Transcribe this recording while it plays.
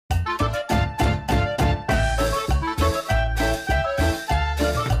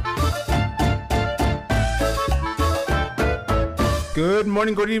Good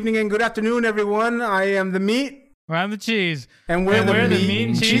morning, good evening, and good afternoon, everyone. I am the meat. I'm the cheese. And we're the Meat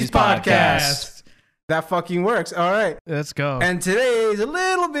and Cheese Podcast. That fucking works. All right. Let's go. And today is a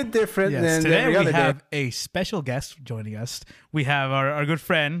little bit different than every other day. Today we have a special guest joining us. We have our good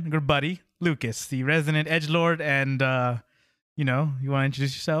friend, good buddy, Lucas, the resident edgelord, and, you want to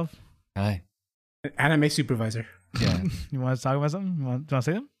introduce yourself? Hi. Anime supervisor. Yeah. You want to talk about something? You want to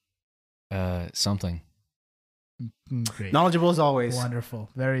say them? Something. Great. Knowledgeable as always. Wonderful.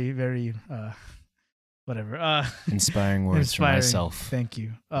 Very, very, whatever. Inspiring words from myself. Thank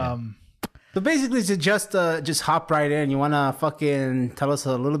you. So basically, to just hop right in, you want to fucking tell us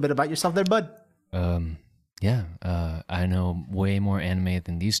a little bit about yourself there, bud? Yeah. I know way more anime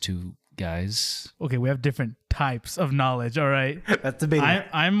than these two guys. Okay, we have different types of knowledge, all right? That's debatable.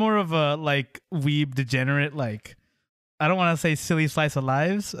 I'm more of a, weeb degenerate, I don't want to say silly slice of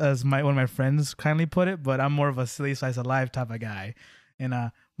lives, as one of my friends kindly put it, but I'm more of a silly slice of life type of guy. And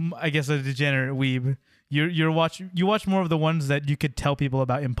I guess a degenerate weeb. You watch more of the ones that you could tell people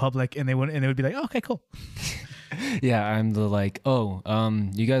about in public, and they would be like, oh, okay, cool. Yeah, I'm the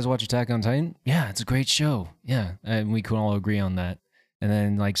you guys watch Attack on Titan? Yeah, it's a great show. Yeah, and we can all agree on that. And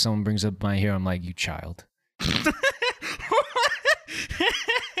then someone brings up My Hero, I'm like, you child.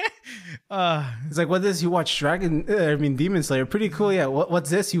 It's like, what is you watch Demon Slayer? Pretty cool, yeah. What's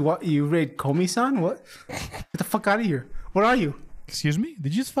this? You read Komi-san? What? Get the fuck out of here. What are you? Excuse me?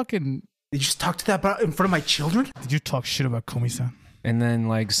 Did you just talk to that in front of my children? Did you talk shit about Komi-san? And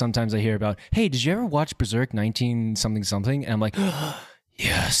then sometimes I hear about, hey, did you ever watch Berserk 19 something something? And I'm like,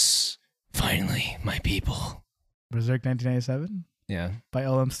 yes, finally, my people. Berserk 1997? Yeah. By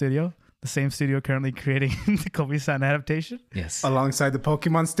LM Studio? The same studio currently creating the Komi-san adaptation? Yes. Alongside the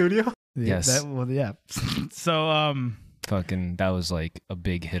Pokemon studio? Yes. Yeah. So, fucking, that was a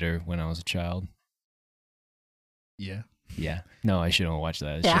big hitter when I was a child. Yeah. Yeah. No, I shouldn't watch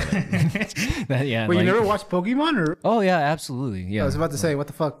that. Yeah. Yeah. Wait, you never watched Pokemon? Or? Oh, yeah, absolutely. Yeah. I was about to say, what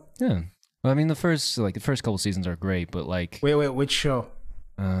the fuck? Yeah. Well, I mean, the first couple seasons are great, but Wait, which show?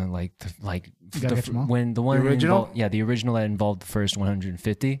 The original? The original that involved the first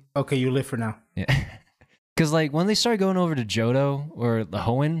 150. Okay, you live for now. Yeah. Because when they started going over to Johto or the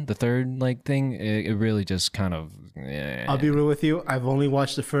Hoenn, the third thing, it really just kind of. I'll be real with you. I've only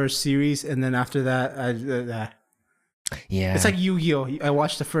watched the first series, and then after that, yeah, it's like Yu-Gi-Oh. I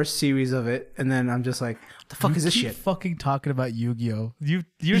watched the first series of it, and then I'm just like, what the fuck is this shit? Fucking talking about Yu-Gi-Oh.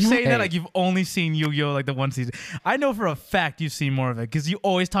 You're saying that you've only seen Yu-Gi-Oh the one season. I know for a fact you've seen more of it because you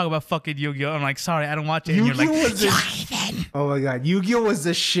always talk about fucking Yu-Gi-Oh. I'm like, sorry, I don't watch it. And you're like, oh my god, Yu-Gi-Oh was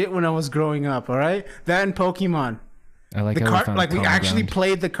the shit when I was growing up. All right, that and Pokemon. I like the how card. We actually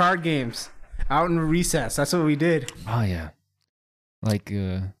played the card games out in recess. That's what we did. Oh yeah,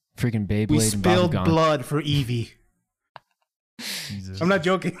 freaking Beyblade. We spilled blood for Eevee. Jesus. I'm not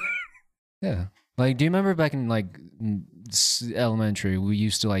joking. Yeah. Do you remember back in elementary, we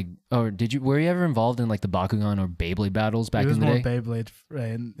used to were you ever involved in the Bakugan or Beyblade battles back in the day? It was more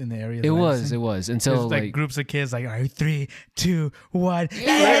Beyblade in the area. It was until groups of kids all right, 3, 2, 1,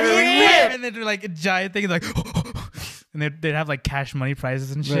 and then do a giant thing and they'd have cash money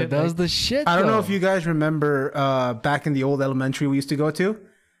prizes and shit. Right, that was the shit. I don't know if you guys remember back in the old elementary we used to go to.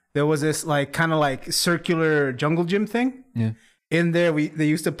 There was this kind of circular jungle gym thing. Yeah. In there, they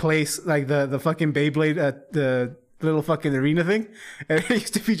used to place the fucking Beyblade at the little fucking arena thing, and it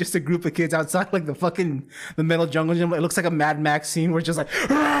used to be just a group of kids outside the metal jungle gym. It looks like a Mad Max scene where it's just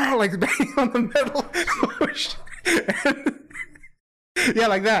banging on the metal. Yeah,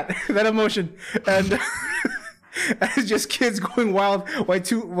 like that emotion, and it's just kids going wild. Why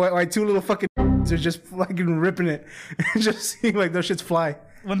two little fucking are just fucking ripping it, and just seeing those shits fly.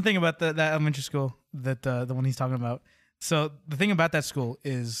 One thing about that elementary school that the one he's talking about. So the thing about that school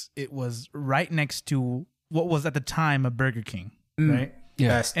is it was right next to what was at the time a Burger King, right?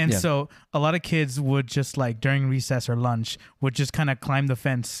 Yes. And so a lot of kids would just during recess or lunch would just kind of climb the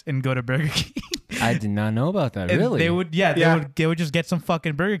fence and go to Burger King. I did not know about that. And really? They would just get some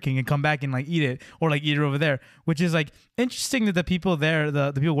fucking Burger King and come back and eat it or eat it over there, which is interesting that the people there,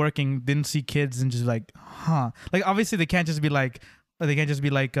 the people working didn't see kids and just obviously they can't just be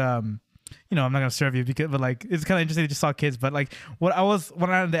I'm not gonna serve you because, but it's kind of interesting. They just saw kids, but what I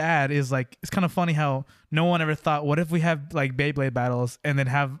wanted to add is it's kind of funny how no one ever thought, what if we have Beyblade battles and then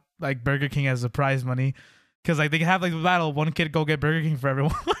have Burger King as the prize money, because they can have the battle, one kid go get Burger King for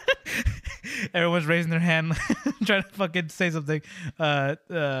everyone. Everyone's raising their hand, trying to fucking say something. I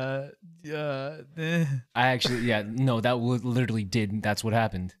actually, that literally did. That's what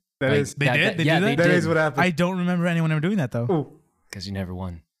happened. They did. That is what happened. I don't remember anyone ever doing that though. Because you never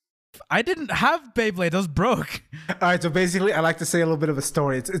won. I didn't have Beyblade. Those broke. All right, so basically, I like to say a little bit of a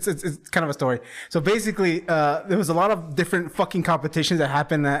story. It's kind of a story. So basically, there was a lot of different fucking competitions that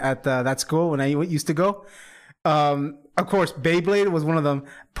happened at that school when I used to go. Of course, Beyblade was one of them.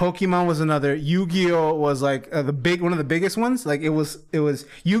 Pokemon was another. Yu-Gi-Oh was like one of the biggest ones. Like it was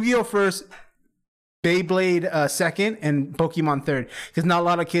Yu-Gi-Oh first, Beyblade second, and Pokemon third. Because not a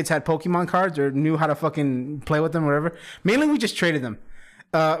lot of kids had Pokemon cards or knew how to fucking play with them or whatever. Mainly, we just traded them.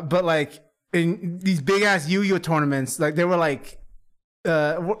 But like in these big ass Yu-Gi-Oh tournaments, like they were like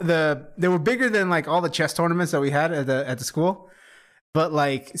they were bigger than like all the chess tournaments that we had at the school. But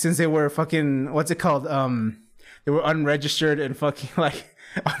like since they were fucking what's it called? They were unregistered and fucking like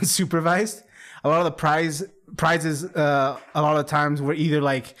unsupervised. A lot of the prizes a lot of the times were either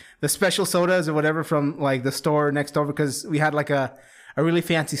like the special sodas or whatever from like the store next door, because we had like a really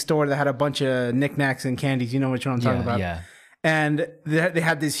fancy store that had a bunch of knickknacks and candies. You know which one I'm talking about? Yeah. And they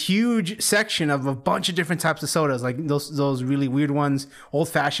had this huge section of a bunch of different types of sodas, like those really weird ones,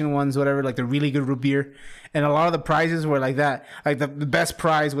 old-fashioned ones, whatever, like the really good root beer. And a lot of the prizes were like that. Like the best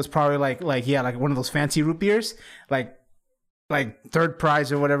prize was probably like one of those fancy root beers. Like third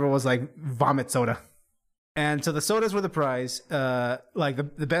prize or whatever was like vomit soda. And so the sodas were the prize. Like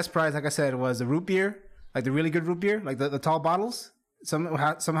the best prize, like I said, was the root beer, like the really good root beer, like the tall bottles.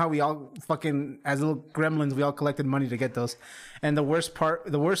 Somehow we all fucking, as little gremlins, we all collected money to get those. And the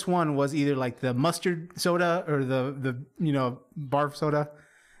worst one was either like the mustard soda or the barf soda.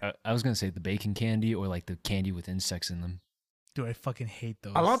 I was gonna say the bacon candy or like the candy with insects in them. Dude, I fucking hate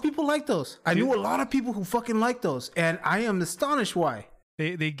those. A lot of people like those. I knew a lot of people who fucking like those, and I am astonished why.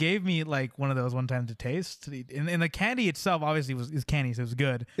 They gave me like one of those one time to taste, and the candy itself obviously is candy, so it was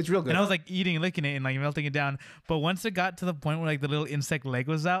good. It's real good. And I was like eating and licking it and like melting it down. But once it got to the point where like the little insect leg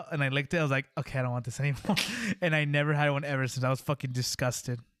was out and I licked it, I was like, okay, I don't want this anymore. And I never had one ever since. I was fucking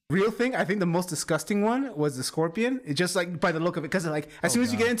disgusted. Real thing, I think the most disgusting one was the scorpion. It just like by the look of it, because like as soon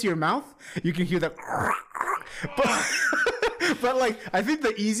as you get into your mouth, you can hear that. But like I think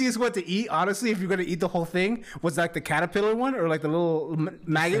the easiest one to eat, honestly, if you're gonna eat the whole thing, was like the caterpillar one or like the little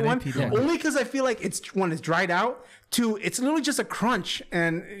maggot one. Yeah. Only because I feel like it's dried out. Two, it's literally just a crunch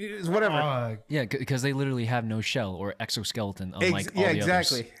and it's whatever. Yeah, because they literally have no shell or exoskeleton, unlike all the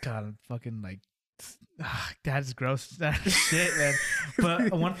exactly. others. God, I'm fucking like. That's gross. That shit, man.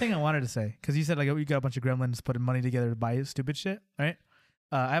 But one thing I wanted to say, because you said like you got a bunch of gremlins putting money together to buy stupid shit, right?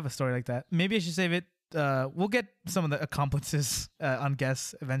 I have a story like that. Maybe I should save it. We'll get some of the accomplices on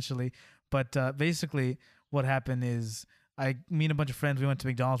guests eventually. But basically, what happened is me and a bunch of friends, we went to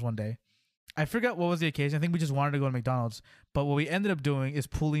McDonald's one day. I forgot what was the occasion. I think we just wanted to go to McDonald's. But what we ended up doing is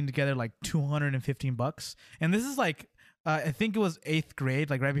pooling together like $215. And this is like, I think it was 8th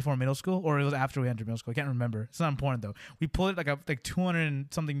grade, like right before middle school, or it was after we entered middle school. I can't remember. It's not important though. We pulled it like $200 and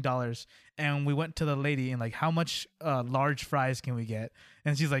something, and we went to the lady and like, how much large fries can we get?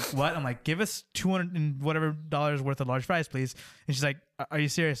 And she's like, what? I'm like, give us $200 and whatever worth of large fries, please. And she's like, are you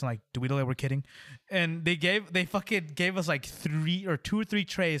serious? I'm like, do we look like we're kidding? And they fucking gave us like 2 or 3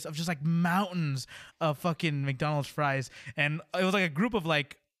 trays of just like mountains of fucking McDonald's fries, and it was like a group of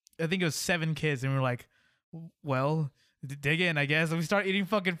like, I think it was 7 kids, and we were like, well, dig in, I guess. And we start eating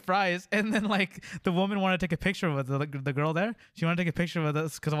fucking fries, and then like the woman wanted to take a picture of it, the girl there. She wanted to take a picture with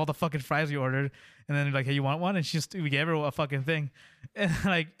us because of all the fucking fries we ordered. And then like, hey, you want one? And we gave her a fucking thing. And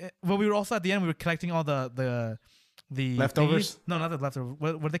like, but we were also at the end, we were collecting all the leftovers. No, not the leftovers.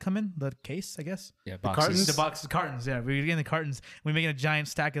 Where did they come in? The case, I guess. Yeah, boxes. The cartons. Yeah, we were getting the cartons. We were making a giant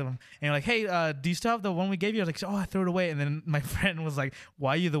stack of them. And you're like, hey, do you still have the one we gave you? I was like, oh, I threw it away. And then my friend was like,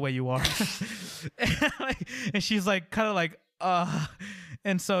 why are you the way you are? and she's like, kind of like,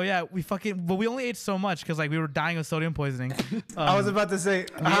 and so yeah, but we only ate so much because like we were dying of sodium poisoning. I was about to say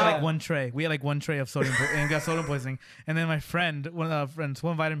we had like one tray. We had like one tray of sodium and got sodium poisoning. And then my friend, one of our friends,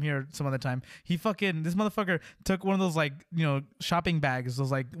 we'll invite him here some other time. This motherfucker took one of those like shopping bags,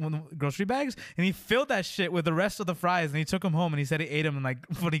 those like grocery bags, and he filled that shit with the rest of the fries, and he took them home, and he said he ate them and like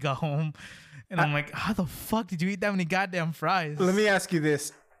when he got home. And I'm like, how the fuck did you eat that many goddamn fries? Let me ask you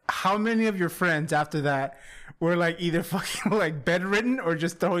this. How many of your friends after that were like either fucking like bedridden or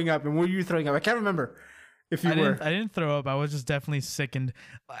just throwing up? And were you throwing up? I can't remember if you were. I didn't throw up. I was just definitely sickened.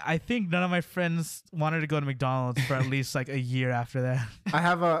 I think none of my friends wanted to go to McDonald's for at least like a year after that. I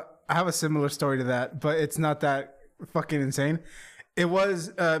have a similar story to that, but it's not that fucking insane. It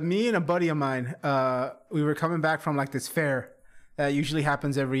was me and a buddy of mine. We were coming back from like this fair that usually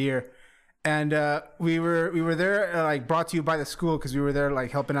happens every year. And we were there like brought to you by the school because we were there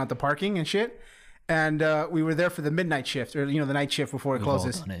like helping out the parking and shit. And we were there for the midnight shift or the night shift before it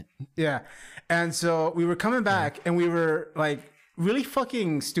closes. Yeah. And so we were coming back and we were like really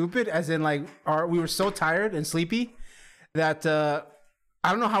fucking stupid. As in, like, we were so tired and sleepy that I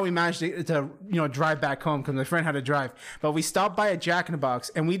don't know how we managed to drive back home because my friend had to drive. But we stopped by a Jack in the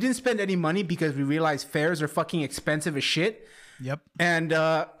Box and we didn't spend any money because we realized fares are fucking expensive as shit. Yep. And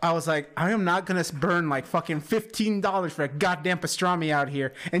I was like, I am not gonna burn like fucking $15 for a goddamn pastrami out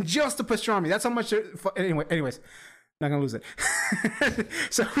here, and just a pastrami. That's how much. Anyways, not gonna lose it.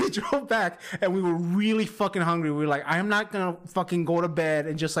 So we drove back and we were really fucking hungry. We were like, I am not gonna fucking go to bed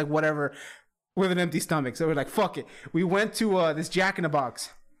and just like whatever with an empty stomach. So we're like, fuck it. We went to this Jack in the Box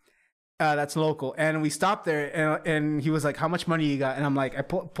that's local, and we stopped there. And he was like, how much money you got? And I'm like, I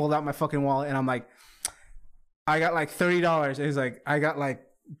pulled out my fucking wallet, and I'm like, I got like $30. And he's like, I got like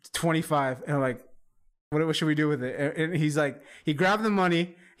 25. And I'm like, what should we do with it? And he's like, he grabbed the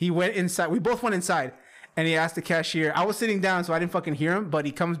money. He went inside. We both went inside. And he asked the cashier. I was sitting down, so I didn't fucking hear him. But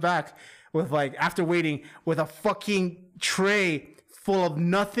he comes back with like, after waiting, with a fucking tray full of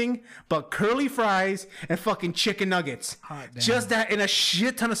nothing but curly fries and fucking chicken nuggets. Just that, in a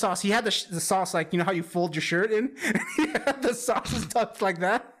shit ton of sauce. He had the sauce like, you know how you fold your shirt in? He had the sauce stuffed like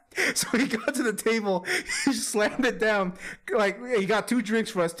that. So he got to the table, he slammed it down, like he got 2 drinks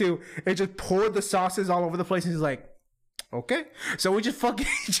for us too, and just poured the sauces all over the place. And he's like, okay. So we just fucking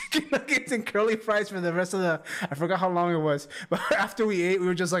chicken nuggets and curly fries for the rest of I forgot how long it was. But after we ate, we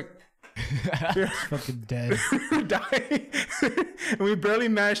were just like, fucking dead. We were dying. And we barely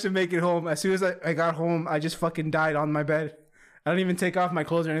managed to make it home. As soon as I got home, I just fucking died on my bed. I didn't even take off my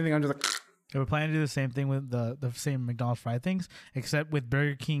clothes or anything. I'm just like... We're planning to do the same thing with the same McDonald's fried things, except with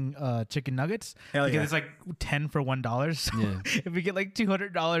Burger King chicken nuggets. Hell because yeah. it's like 10 for $1. So if we get like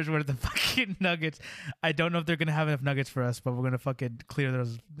 $200 worth of fucking nuggets, I don't know if they're gonna have enough nuggets for us, but we're gonna fucking clear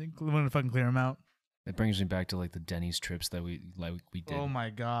those. We're gonna fucking clear them out. It brings me back to like the Denny's trips that we did. Oh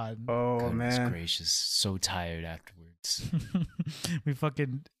my god. Oh Goodness man. gracious, so tired afterwards. We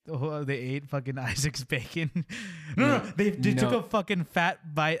fucking they ate fucking Isaac's bacon. No, they took a fucking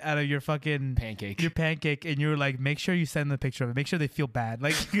fat bite out of your fucking pancake, and you were like, make sure you send the picture of it. Make sure they feel bad,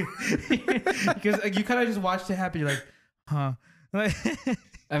 like because like, you kind of just watched it happen. You're like, huh.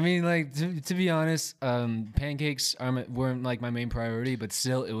 I mean, like to be honest, pancakes weren't like my main priority, but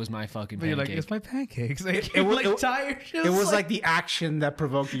still, it was my fucking pancake. You're like, it's my pancakes. Like, it was like tired. It was like the action that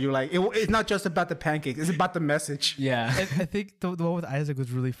provoked you. Like it's not just about the pancakes; it's about the message. Yeah, I think the one with Isaac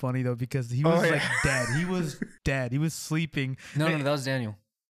was really funny though because he was like dead. He was dead. He was sleeping. No, that was Daniel.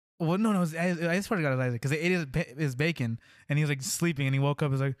 Well, no, I swear to God, it was Isaac because they ate his bacon and he was like sleeping and he woke up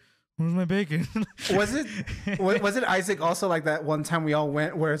and was like, where's my bacon? Was it Isaac also like that one time we all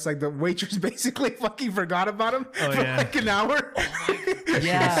went where it's like the waitress basically fucking forgot about him for like an hour?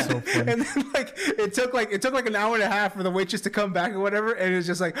 Yeah. So funny. And then like it took like an hour and a half for the waitress to come back or whatever, and it's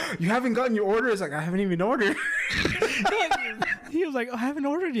just like, you haven't gotten your order. It's like, I haven't even ordered. He was like, oh, I haven't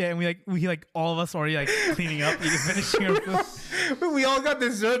ordered yet, and we all of us already like cleaning up, finishing our food. But we all got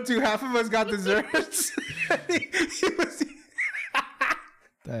dessert too. Half of us got desserts. he was.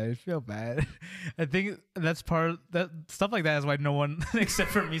 I feel bad. I think that's that stuff like that is why no one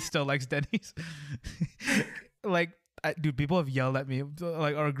except for me still likes Denny's. Like, dude, people have yelled at me.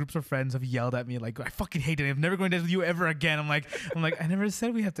 Like, our groups of friends have yelled at me. Like, I fucking hate Denny's. I'm never going to Denny's with you ever again. I'm like, I never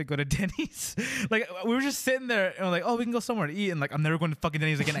said we have to go to Denny's. Like, we were just sitting there and we're like, oh, we can go somewhere to eat. And like, I'm never going to fucking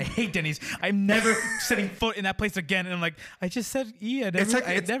Denny's again. I hate Denny's. I'm never setting foot in that place again. And I'm like, I just said eat.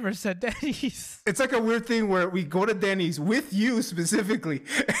 I never said Denny's. It's like a weird thing where we go to Denny's with you specifically.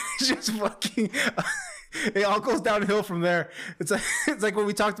 It's just fucking. It all goes downhill from there. It's like what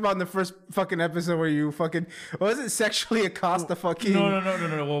we talked about in the first fucking episode where you fucking sexually accost the fucking. No.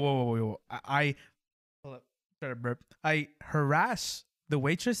 Whoa. I harass the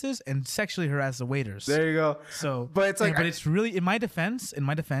waitresses and sexually harass the waiters. There you go. So, but it's like, it's really in my defense,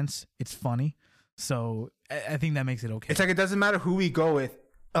 it's funny. So I think that makes it okay. It's like it doesn't matter who we go with.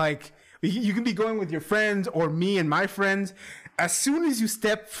 Like you can be going with your friends or me and my friends. As soon as you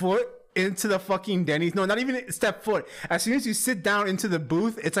step foot into the fucking Denny's, no, not even step foot. As soon as you sit down into the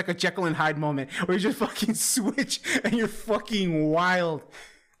booth, it's like a Jekyll and Hyde moment where you just fucking switch and you're fucking wild.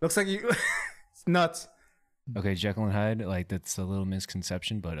 Looks like you. It's nuts. Okay, Jekyll and Hyde, like that's a little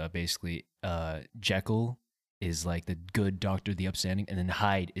misconception, but basically, Jekyll is like the good doctor, the upstanding, and then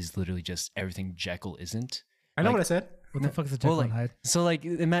Hyde is literally just everything Jekyll isn't. I know what I said. What the fuck is a Jekyll and Hyde? So like,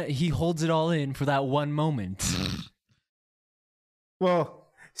 he holds it all in for that one moment. Well.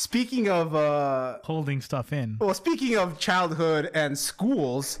 Speaking of holding stuff in. Well, speaking of childhood and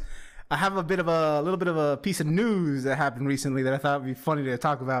schools, I have a little bit of a piece of news that happened recently that I thought would be funny to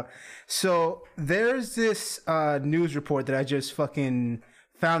talk about. So there's this news report that I just fucking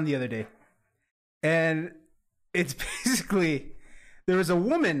found the other day, and it's basically there was a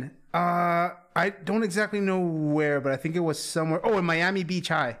woman. I don't exactly know where, but I think it was somewhere. Oh, in Miami Beach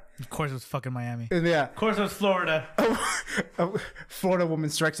High. Of course, it was fucking Miami. Yeah. Of course, it was Florida. Florida woman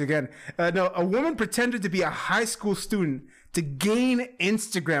strikes again. No, a woman pretended to be a high school student to gain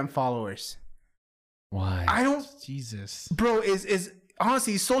Instagram followers. Why? I don't, Jesus. bro. Is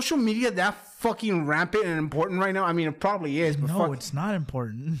honestly social media that fucking rampant and important right now? I mean, it probably is. But No, it's not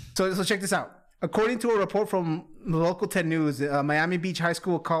important. So check this out. According to a report from the local 10 News, Miami Beach High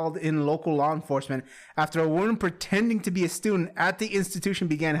School called in local law enforcement after a woman pretending to be a student at the institution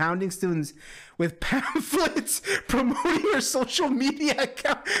began hounding students with pamphlets promoting her social media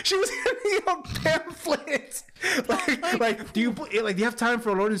account. She was handing out pamphlets. Do you have time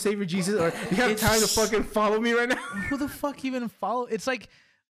for Lord and Savior Jesus, or do you have time to fucking follow me right now? Who the fuck even follow? It's like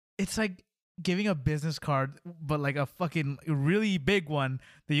giving a business card, but like a fucking really big one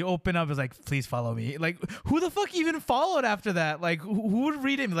that you open up is like, please follow me. Like, who the fuck even followed after that? Like, who would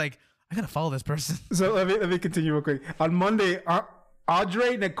read it and be like, I gotta follow this person? So let me continue real quick. On Monday,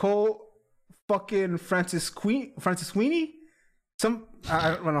 Audrey Nicole fucking Francis Sweeney,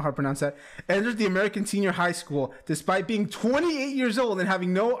 I don't know how to pronounce that, entered the American Senior High School despite being 28 years old and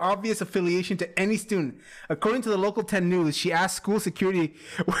having no obvious affiliation to any student. According to the local 10 News, she asked school security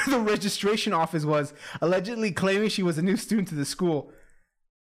where the registration office was, allegedly claiming she was a new student to the school.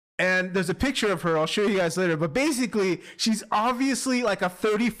 And there's a picture of her. I'll show you guys later. But basically, she's obviously like a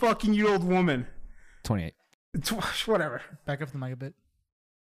 30-fucking-year-old woman. 28. Whatever. Back up the mic a bit.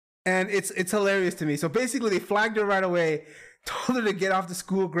 And it's hilarious to me. So basically, they flagged her right away, told her to get off the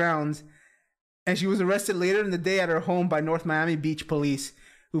school grounds, and she was arrested later in the day at her home by North Miami Beach police,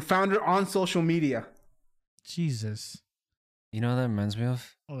 who found her on social media. Jesus. You know what that reminds me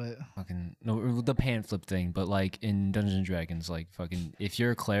of? What? Fucking no, the pan flip thing, but like in Dungeons and Dragons, like fucking, if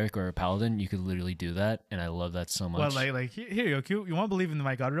you're a cleric or a paladin, you could literally do that, and I love that so much. Well, like here you go, Q. You want to believe in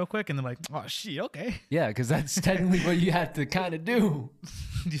my God real quick, and they're like, oh shit, okay. Yeah, because that's technically what you have to kind of do.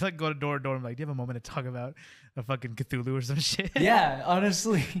 You like go to door to door and like, do you have a moment to talk about a fucking Cthulhu or some shit? Yeah,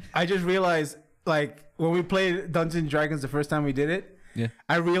 honestly. I just realized, like, when we played Dungeons and Dragons the first time we did it, yeah,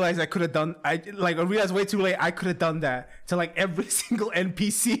 I realized I could have done. I realized way too late. I could have done that to like every single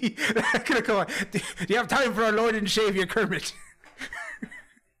NPC. I could have come on. Do you have time for our Lord and Savior Kermit?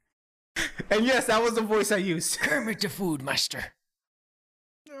 And yes, that was the voice I used. Kermit the Food Master.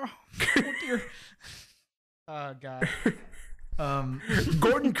 Oh dear. Oh god.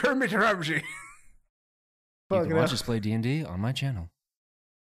 Gordon Kermit Ramsay. You can watch us play D&D on my channel.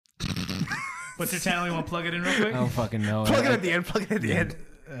 What's your channel? You want to plug it in real quick? I don't fucking know. Plug it at the end. Plug it at the end.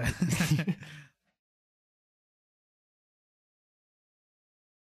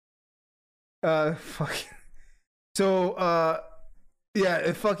 Fuck. So,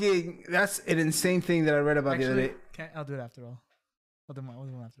 yeah, that's an insane thing that I read about the other day. I'll do it after all. I'll do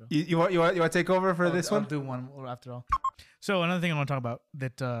one after all. You want to take over for this one? I'll do one after all. So another thing I want to talk about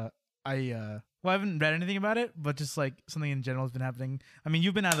that I haven't read anything about it, but just like something in general has been happening. I mean,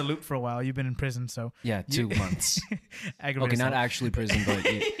 you've been out of the loop for a while. You've been in prison, so yeah, 2 months. Okay, not actually prison,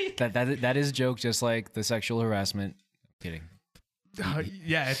 but that is a joke, just like the sexual harassment. Kidding.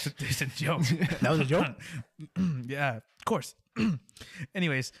 Yeah, it's a joke. That was a joke. Yeah, of course.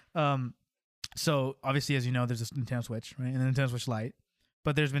 Anyways, so obviously, as you know, there's this Nintendo Switch, right, and the Nintendo Switch Lite,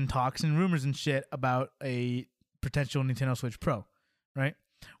 but there's been talks and rumors and shit about a potential Nintendo Switch Pro, right?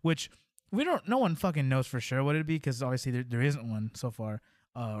 Which no one fucking knows for sure what it'd be, because obviously there isn't one so far,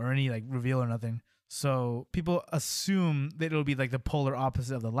 or any like reveal or nothing. So people assume that it'll be like the polar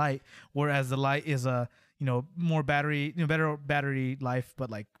opposite of the Lite, whereas the Lite is a more battery, better battery life, but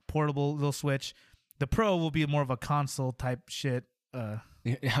like portable little Switch. The Pro will be more of a console type shit. I'm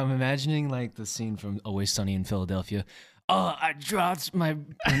imagining like the scene from Always Sunny in Philadelphia. Oh, I dropped my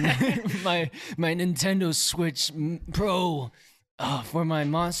my Nintendo Switch Pro. For my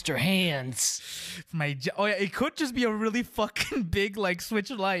monster hands. It could just be a really fucking big like Switch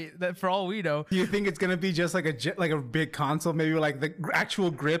Lite. That for all we know. You think it's gonna be just like a big console, maybe like the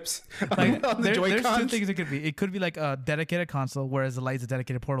actual grips like, on the Joy-Cons? There's 2 things it could be. It could be like a dedicated console, whereas the Lite's a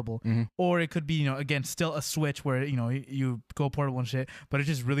dedicated portable, or it could be again still a Switch where you go portable and shit, but it's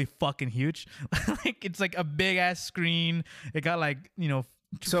just really fucking huge. Like it's like a big ass screen. It got like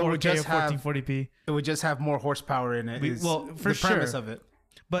So 4K or 1440p. It would just have more horsepower in it. For the premise sure. of it.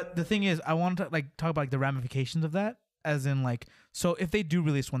 But the thing is, I want to like talk about like the ramifications of that, as in like, so if they do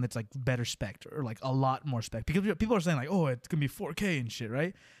release one that's like better spec or like a lot more spec, because people are saying like, oh, it's gonna be 4K and shit,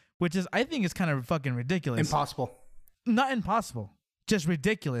 right? Which is, I think, is kind of fucking ridiculous. Impossible. Not impossible, just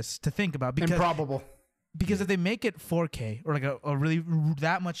ridiculous to think about. Because, improbable. Because if they make it 4K or like a really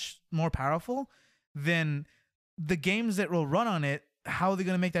that much more powerful, then the games that will run on it how are they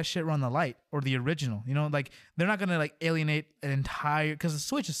gonna make that shit run the Lite or the original? You know, like they're not gonna like alienate an entire, because the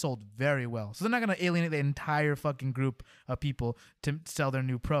Switch is sold very well, so they're not gonna alienate the entire fucking group of people to sell their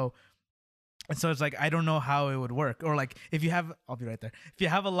new Pro. And so it's like, I don't know how it would work. Or like if you have, I'll be right there. If you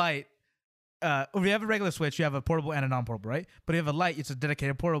have a Lite, or if you have a regular Switch, you have a portable and a non-portable, right? But if you have a Lite, it's a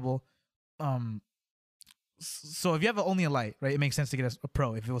dedicated portable. So if you have only a Lite, right, it makes sense to get a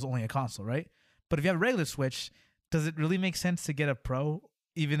Pro if it was only a console, right? But if you have a regular Switch, does it really make sense to get a Pro,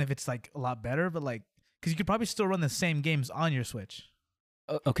 even if it's like a lot better? But like, because you could probably still run the same games on your Switch.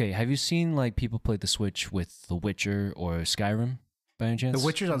 Okay, have you seen like people play the Switch with The Witcher or Skyrim by any chance? The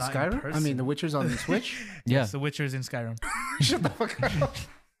Witcher's on Not in Skyrim? I person. mean, The Witcher's on the Switch? Yeah. Yes, The Witcher's in Skyrim. Shut the fuck up.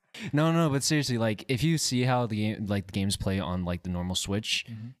 No, but seriously, like if you see how the games play on like the normal Switch,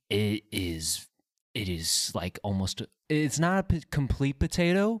 it is like almost, it's not a complete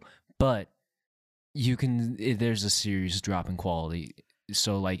potato, but there's a serious drop in quality.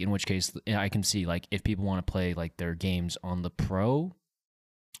 So like in which case I can see like if people want to play like their games on the Pro,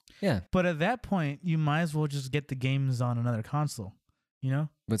 yeah. But at that point, you might as well just get the games on another console, you know?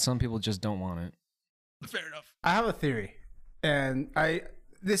 But some people just don't want it. Fair enough. I have a theory, and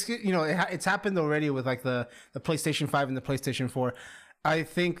it's happened already with like the PlayStation 5 and the PlayStation 4. I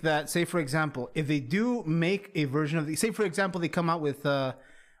think that, say for example, if they do make a version of say for example they come out with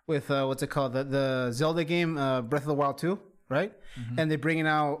what's it called, the Zelda game, Breath of the Wild 2, right? And they bring it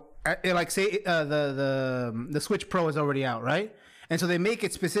out like say the Switch Pro is already out, right? And so they make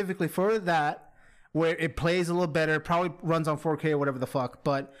it specifically for that, where it plays a little better, probably runs on 4K or whatever the fuck,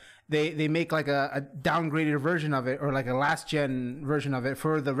 but they make like a downgraded version of it, or like a last gen version of it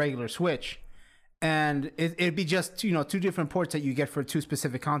for the regular Switch. And it'd be just, two different ports that you get for two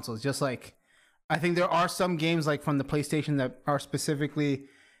specific consoles. Just like, I think there are some games like from the PlayStation that are specifically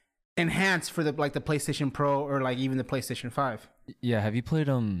enhanced for the PlayStation Pro or like even the PlayStation 5. Yeah, have you played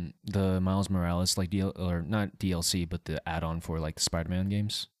the Miles Morales like or not DLC but the add-on for like the Spider-Man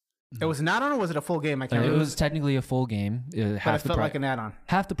games? It was an add-on, or was it a full game? I can't It remember. was technically a full game. But it felt like an add-on.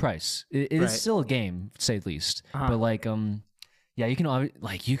 Half the price. It Right. is still a game, to say the least. But like yeah,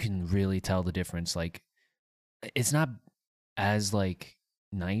 you can really tell the difference. Like it's not as like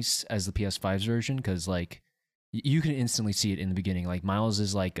nice as the PS5's version, because like you can instantly see it in the beginning. Like Miles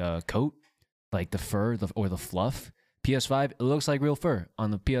is like a coat, like the fur or the fluff. PS5, it looks like real fur. On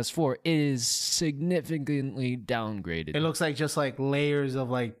the PS4, it is significantly downgraded. It looks like just like layers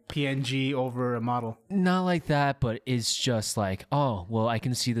of like PNG over a model. Not like that, but it's just like, oh, well, I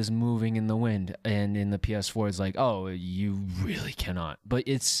can see this moving in the wind. And in the PS4, it's like, oh, you really cannot. But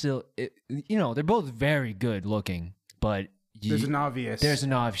it's still, they're both very good looking, but There's an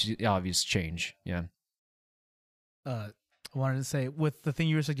obvious change. Yeah. I wanted to say, with the thing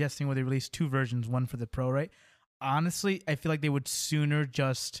you were suggesting where they released two versions, one for the Pro, right? Honestly, I feel like they would sooner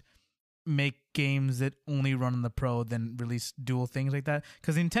just make games that only run on the Pro than release dual things like that.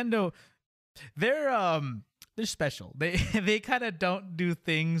 Because Nintendo, they're special. They kind of don't do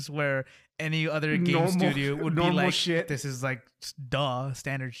things where any other game studio would be like, shit. This is like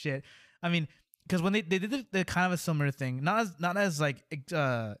standard shit. I mean, because when they did the kind of a similar thing, not as like what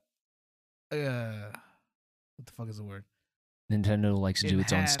the fuck is the word? Nintendo likes to do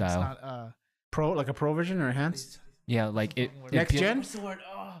its own Enhanced, style. not, Pro, like a Pro version or enhanced? Yeah, like Next gen? What's the word?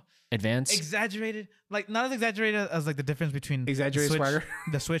 Oh, advanced. exaggerated. Like not as exaggerated as like the difference between Exaggerated swagger?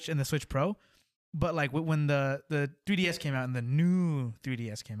 the Switch and the Switch Pro. But like when the 3DS came out and the new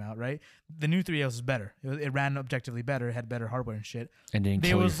 3DS came out, right? The new 3DS was better. It ran objectively better. It had better hardware and shit. And didn't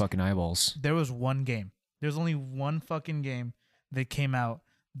kill your fucking eyeballs. There was one game. There's only one fucking game that came out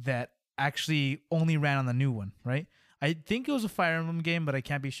that actually only ran on the new one, right? I think it was a Fire Emblem game, but I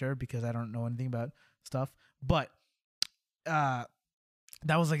can't be sure because I don't know anything about stuff. But that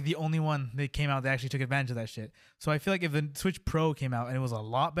was like the only one that came out that actually took advantage of that shit. So I feel like if the Switch Pro came out and it was a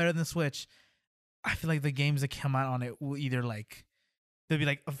lot better than the Switch, I feel like the games that come out on it will either like, there'll be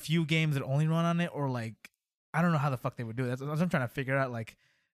like a few games that only run on it, or like, I don't know how the fuck they would do it. That's what I'm trying to figure out. Like,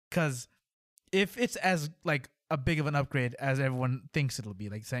 because if it's as like a big of an upgrade as everyone thinks it'll be,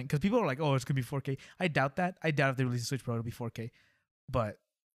 like saying, because people are like, oh, it's gonna be 4K. I doubt that. I doubt if they release a Switch Pro it'll be 4K. But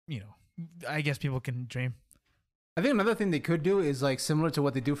I guess people can dream. I think another thing they could do is like similar to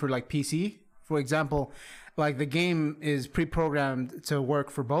what they do for like PC. For example, like the game is pre-programmed to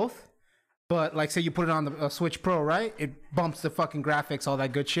work for both. But like, say you put it on the Switch Pro, right? It bumps the fucking graphics, all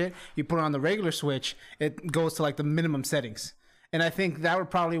that good shit. You put it on the regular Switch, it goes to like the minimum settings. And I think that would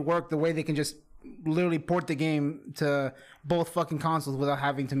probably work the way they can just literally port the game to both fucking consoles without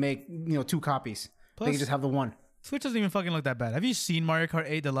having to make, two copies. They can just have the one. Switch doesn't even fucking look that bad. Have you seen Mario Kart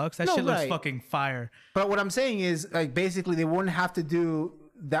 8 Deluxe? That No, shit looks right. fucking fire. But what I'm saying is, like, basically, they wouldn't have to do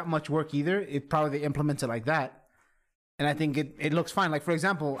that much work either. It probably they implement it like that, and I think it looks fine. Like, for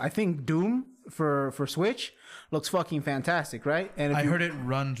example, I think Doom for Switch looks fucking fantastic, right? And if I heard it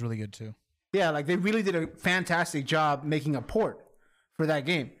runs really good too. yeah, like they really did a fantastic job making a port for that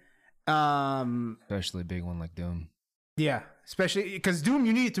game. Especially a big one like Doom. Yeah, especially because Doom,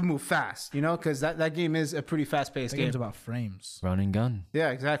 you need to move fast, you know, because that game is a pretty fast-paced That game. game's about frames. Run and gun.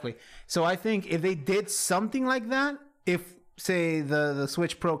 Yeah, exactly. So I think if they did something like that, if say the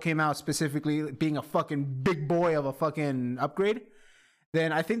Switch Pro came out specifically being a fucking big boy of a fucking upgrade,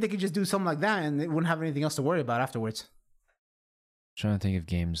 then I think they could just do something like that and they wouldn't have anything else to worry about afterwards. Trying to think of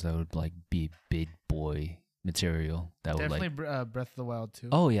games that would like be big boy material that Definitely would like. Breath of the Wild 2.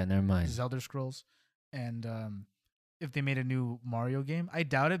 Oh yeah, never mind. Zelda Scrolls. And if they made a new Mario game, I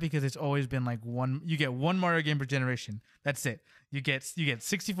doubt it because it's always been like you get one Mario game per generation. That's it. You get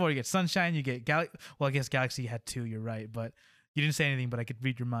 64, you get Sunshine, you get well, I guess Galaxy had 2, you're right, but you didn't say anything, but I could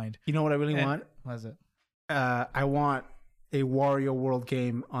read your mind. You know what I really want? What is it? I want a Wario World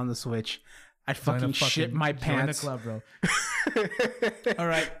game on the Switch. I'd fucking shit my pants. Join the club, bro. All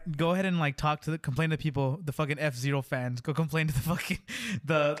right, go ahead and like complain to people, the fucking F-Zero fans. Go complain to the fucking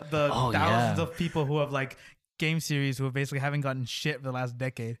the thousands of people who have like game series who have basically haven't gotten shit for the last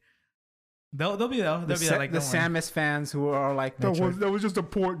decade. They'll be there. They'll be there, like the don't worry. Samus fans who are like that was just a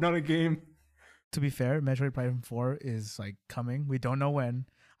port, not a game. To be fair, Metroid Prime 4 is like coming. We don't know when.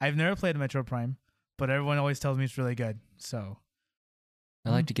 I've never played Metroid Prime, but everyone always tells me it's really good. So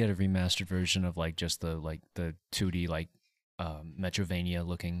I like to get a remastered version of like just the 2D like Metrovania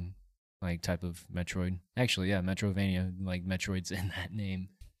looking like type of Metroid. Actually, yeah, Metrovania, like Metroid's in that name.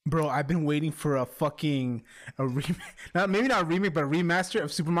 Bro, I've been waiting for a remake, maybe not a remake, but a remaster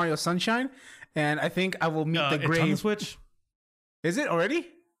of Super Mario Sunshine, and I think I will meet the it's grave. on the Switch. Is it already?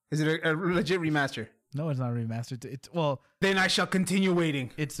 Is it a legit remaster? No, it's not remastered. Then I shall continue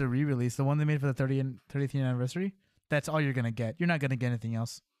waiting. It's a re-release. The one they made for the 30th anniversary. That's all you're gonna get. You're not gonna get anything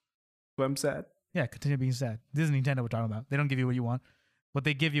else. But I'm sad. Yeah, continue being sad. This is Nintendo we're talking about. They don't give you what you want. What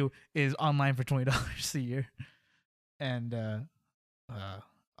they give you is online for $20 a year. And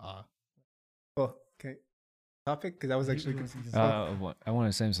Oh, okay. Topic? Because I was actually I want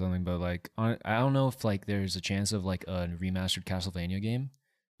to say something, but like I don't know if like there's a chance of like a remastered Castlevania game,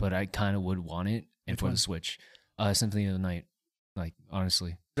 but I kind of would want it and for the Switch. Symphony of the Night. Like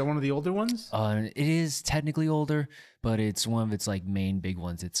honestly. Is that one of the older ones? It is technically older, but it's one of its like main big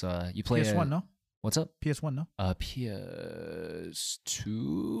ones. It's you play PS1, no? What's up? PS1, no?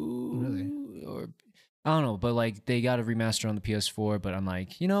 PS2. Really? Or I don't know, but like they got a remaster on the PS4, but I'm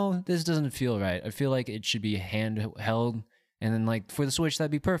like, this doesn't feel right. I feel like it should be handheld, and then like for the Switch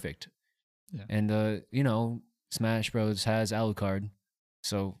that'd be perfect. Yeah. And Smash Bros has Alucard,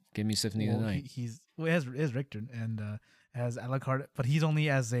 so give me Symphony of the Night. It has Richter and as Alucard, but he's only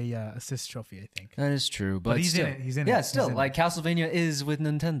as a assist trophy, I think. That is true, but he's still, in it. He's in it. Yeah, still like Castlevania is with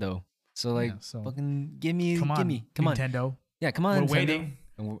Nintendo, so like fucking give me, come on, Nintendo. Yeah, come on, We're Nintendo. waiting.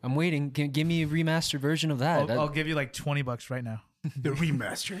 I'm waiting. Give me a remastered version of that. I'll give you like $20 right now. The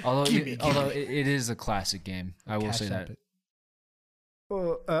remaster. Although it is a classic game, I will say that.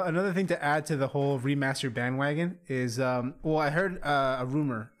 Well, another thing to add to the whole remaster bandwagon is, I heard a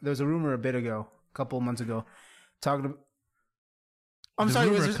rumor. There was a rumor a bit ago, a couple of months ago, talking about.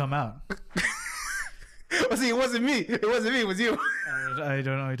 Rumor come out. Well, see, it wasn't me. It wasn't me. It was you. I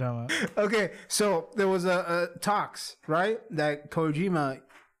don't know what you're talking about. Okay, so there was a talks, right? That Konami.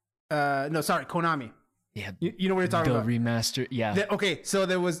 Yeah, you know what you're talking about. The remaster, yeah. Okay, so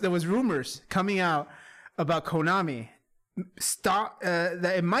there was rumors coming out about Konami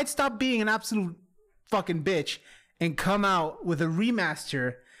that it might stop being an absolute fucking bitch and come out with a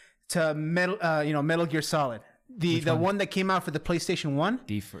remaster to Metal Gear Solid. The one that came out for the PlayStation 1?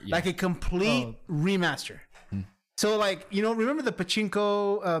 Like a complete remaster. So like, remember the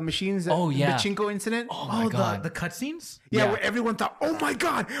pachinko machines? Pachinko incident? Oh my God. The cutscenes? Yeah, where everyone thought, oh my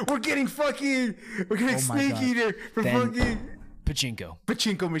God, we're getting Snake Eater for fucking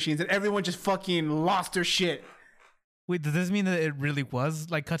pachinko machines, and everyone just fucking lost their shit. Wait, does this mean that it really was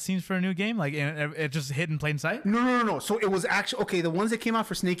like cutscenes for a new game? Like it just hid in plain sight? No. So it was actually, the ones that came out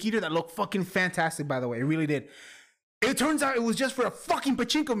for Snake Eater that looked fucking fantastic, by the way. It really did. It turns out it was just for a fucking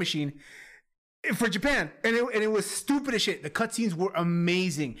pachinko machine for Japan. And it was stupid as shit. The cutscenes were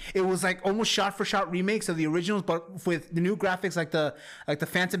amazing. It was like almost shot for shot remakes of the originals, but with the new graphics like the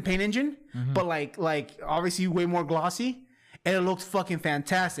Phantom Paint engine, but like obviously way more glossy. And it looked fucking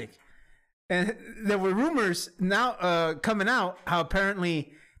fantastic. And there were rumors now coming out how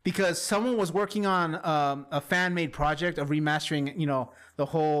apparently because someone was working on a fan-made project of remastering, the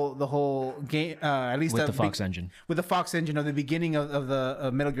whole game, at least with the Fox engine. With the Fox engine of the beginning of the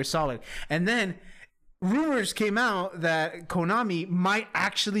Metal Gear Solid, and then rumors came out that Konami might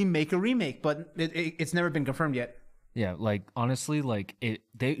actually make a remake, but it's never been confirmed yet. Yeah, like honestly, like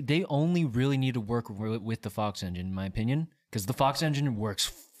they only really need to work with the Fox engine, in my opinion, because the Fox engine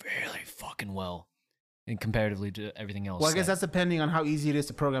works fairly fucking well. And comparatively to everything else. Well, I guess that's depending on how easy it is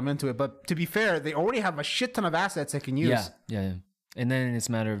to program into it. But to be fair, they already have a shit ton of assets they can use. Yeah. And then it's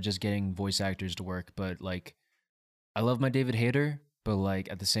a matter of just getting voice actors to work. But like, I love my David Hayter, but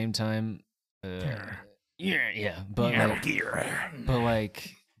like at the same time, But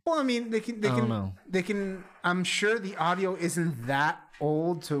like, well, I mean, they can. I'm sure the audio isn't that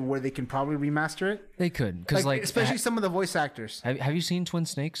old to where they can probably remaster it. They could, because like especially some of the voice actors. Have you seen Twin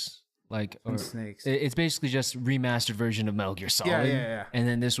Snakes? Like Snakes. It's basically just remastered version of Metal Gear Solid. Yeah. And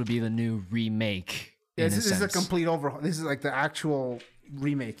then this would be the new remake. Yeah, this is a complete overhaul. This is like the actual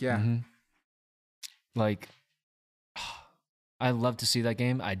remake. Yeah. Mm-hmm. Like, I love to see that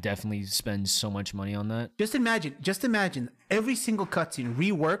game. I definitely spend so much money on that. Just imagine every single cutscene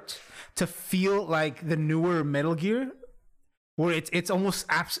reworked to feel like the newer Metal Gear, where it's almost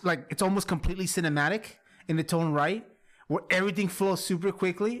it's almost completely cinematic in its own right. Where everything flows super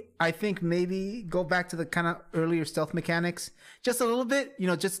quickly. I think maybe go back to the kind of earlier stealth mechanics just a little bit,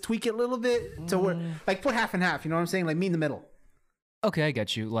 just tweak it a little bit to where, like, put half and half, you know what I'm saying? Like, meet in the middle. Okay, I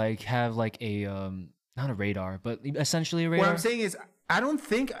get you. Like, have like a, not a radar, but essentially a radar. What I'm saying is, I don't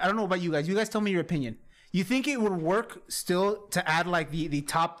know about you guys. You guys tell me your opinion. You think it would work still to add like the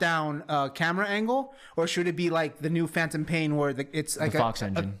top-down camera angle, or should it be like the new Phantom Pain where it's like the Fox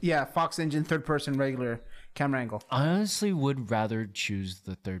engine? Fox engine, third-person regular camera angle. I honestly would rather choose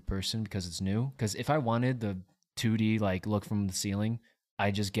the third person because it's new. Because if I wanted the 2D like look from the ceiling,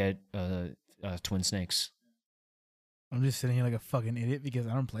 I just get Twin Snakes. I'm just sitting here like a fucking idiot because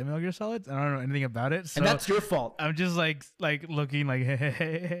I don't play Metal Gear Solid. I don't know anything about it. So and that's your fault. I'm just like looking like,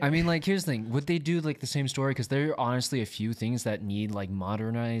 hey. I mean, like, here's the thing. Would they do like the same story? Because there are honestly a few things that need like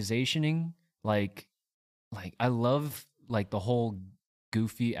modernizationing. Like I love like the whole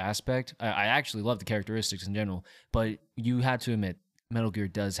goofy aspect. I actually love the characteristics in general, but you had to admit Metal Gear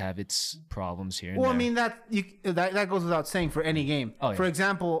does have its problems here. Well, I mean that goes without saying for any game. Oh, yeah. For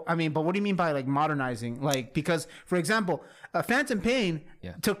example, I mean, but what do you mean by like modernizing? Like, because for example, Phantom Pain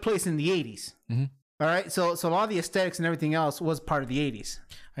took place in the 80s. Mm-hmm. All right, so a lot of the aesthetics and everything else was part of the 80s.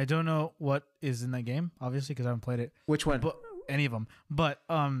 I don't know what is in that game, obviously, because I haven't played it. Which one? But any of them. But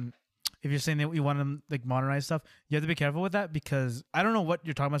if you're saying that you want to like modernize stuff, you have to be careful with that because I don't know what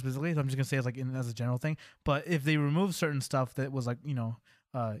you're talking about specifically. So I'm just gonna say it's like as a general thing. But if they remove certain stuff that was like in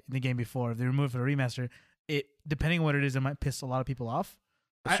the game before, if they remove it for a remaster, it depending on what it is, it might piss a lot of people off.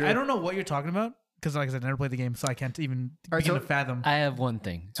 Sure. I don't know what you're talking about because like I said, I never played the game, so I can't even begin to fathom. I have one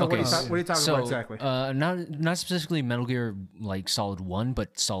thing. So okay, what are you talking about exactly? Not specifically Metal Gear like Solid 1,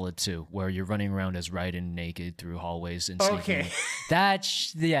 but Solid 2, where you're running around as Raiden naked through hallways and sneaking.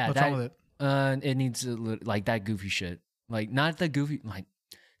 What's wrong with it? It needs like that goofy shit. Like not the goofy like.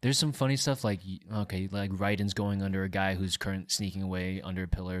 There's some funny stuff like like Raiden's going under a guy who's sneaking away under a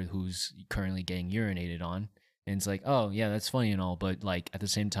pillar who's currently getting urinated on, and it's like, oh yeah, that's funny and all, but like at the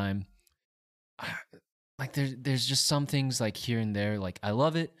same time, like there's just some things like here and there, like I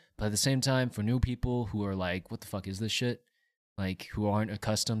love it, but at the same time, for new people who are like, what the fuck is this shit? Like who aren't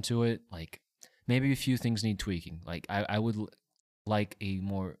accustomed to it, like maybe a few things need tweaking. Like I would like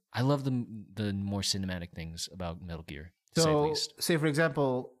I love the more cinematic things about Metal Gear. So, say for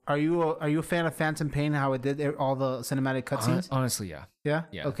example, are you a fan of Phantom Pain? How it did all the cinematic cutscenes? Honestly, yeah. Yeah.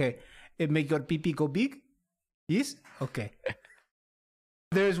 Okay. It make your pee go big. Yes. Okay.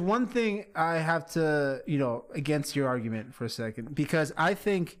 There's one thing I have to, against your argument for a second, because I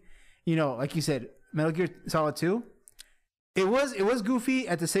think, like you said, Metal Gear Solid 2, it was goofy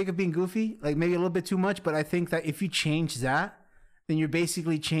at the sake of being goofy, like maybe a little bit too much, but I think that if you change that, then you're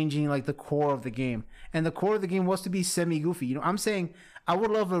basically changing like the core of the game. And the core of the game was to be semi-goofy. I'm saying I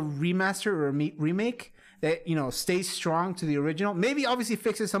would love a remaster or a remake that, stays strong to the original. Maybe obviously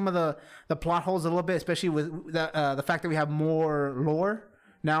fixes some of the plot holes a little bit, especially with the fact that we have more lore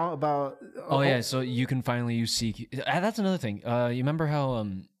now about... so you can finally use CQ. That's another thing. You remember how,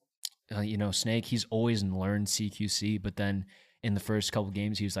 Snake, he's always learned CQC, but then in the first couple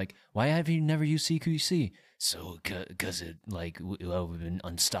games, he was like, why have you never used CQC? So, because it would have been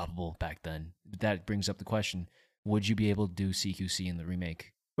unstoppable back then. That brings up the question: would you be able to do CQC in the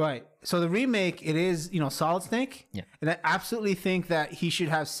remake? Right. So the remake, it is Solid Snake. Yeah. And I absolutely think that he should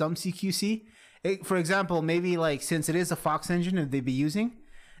have some CQC. For example, maybe like since it is a Fox engine that they'd be using,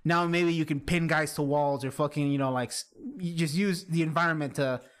 Now maybe you can pin guys to walls or fucking, like you just use the environment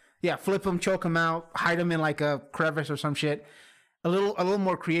to, flip them, choke them out, hide them in like a crevice or some shit. A little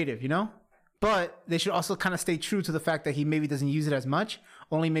more creative, But they should also kind of stay true to the fact that he maybe doesn't use it as much,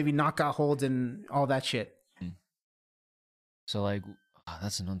 only maybe knockout holds and all that shit. So like,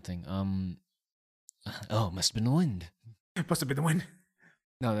 that's another thing. Must have been the wind. Must have been the wind.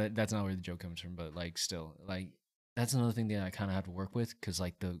 No, that's not where the joke comes from. But like, still, like, that's another thing that I kind of have to work with because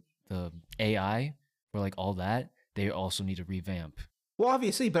like the AI for like all that, they also need to revamp. Well,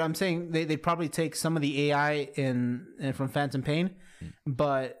 obviously, but I'm saying they'd probably take some of the AI in from Phantom Pain,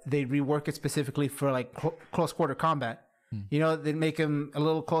 but they'd rework it specifically for like close quarter combat. They'd make them a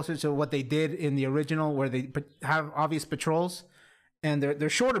little closer to what they did in the original, where they have obvious patrols, and they're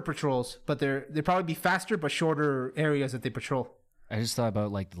shorter patrols, but they'd probably be faster but shorter areas that they patrol. I just thought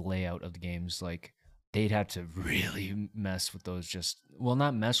about like the layout of the games. Like they'd have to really mess with those.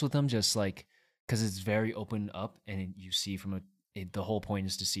 Not mess with them, just like because it's very open up, and you see from the whole point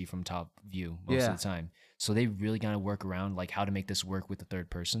is to see from top view most of the time. So they really gotta work around like how to make this work with the third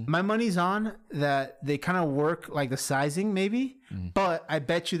person. My money's on that they kind of work like the sizing maybe, but I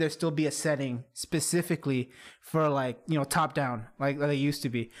bet you there'll still be a setting specifically for like, top down like they used to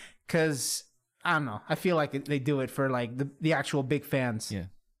be. Cause I don't know. I feel like they do it for like the actual big fans. Yeah.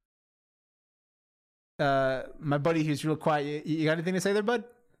 My buddy who's real quiet. You got anything to say there, bud?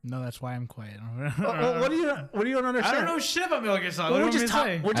 No, that's why I'm quiet. What do you don't understand? I don't know shit about Metal Gear Solid. We're just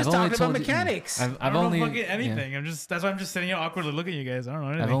talking about mechanics. I've only fucking anything. Yeah. That's why I'm just sitting here awkwardly looking at you guys. I don't know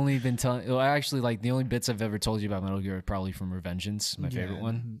anything. I've only been telling. Well, actually, like the only bits I've ever told you about Metal Gear are probably from Revengeance, my favorite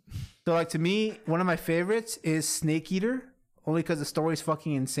one. So, like to me, one of my favorites is Snake Eater, only because the story is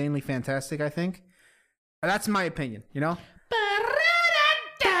fucking insanely fantastic. I think that's my opinion. Ow.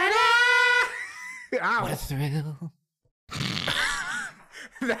 What a thrill.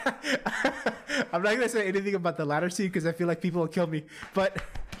 I'm not gonna say anything about the latter scene because I feel like people will kill me. But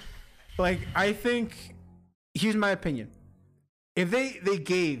like, I think here's my opinion: if they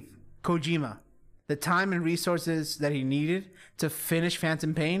gave Kojima the time and resources that he needed to finish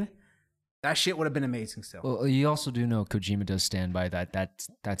Phantom Pain, that shit would have been amazing. Still, well, you also do know Kojima does stand by that.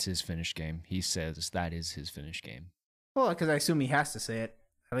 That's his finished game. He says that is his finished game. Well, because I assume he has to say it,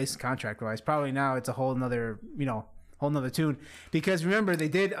 at least contract-wise. Probably now it's a whole nother, whole nother tune. Because remember, they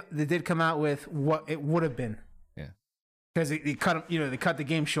did come out with what it would have been. Yeah. Because they cut they cut the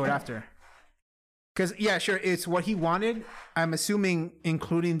game short after. Because sure, it's what he wanted. I'm assuming,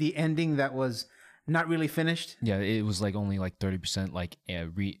 including the ending that was not really finished. Yeah, it was like only like 30%, like a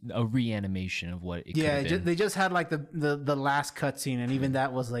reanimation of what it could have been. They just had like the last cutscene, and even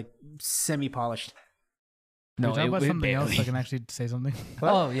that was like semi-polished. No, you're talking about something else so I can actually say something.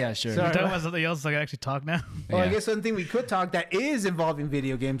 Oh, yeah, sure. You're talking about something else so I can actually talk now? Well, I guess something we could talk that is involving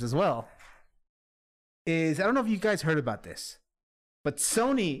video games as well is, I don't know if you guys heard about this, but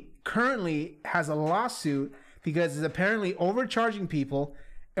Sony currently has a lawsuit because it's apparently overcharging people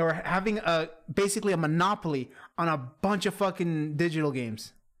or having basically a monopoly on a bunch of fucking digital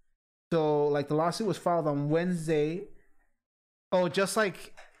games. So, like, the lawsuit was filed on Wednesday. Oh, just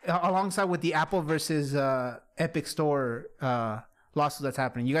like alongside with the Apple versus Epic Store lawsuit that's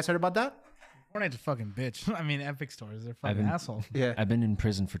happening. You guys heard about that? Fortnite's a fucking bitch. I mean, Epic stores, they're fucking asshole. Yeah. I've been in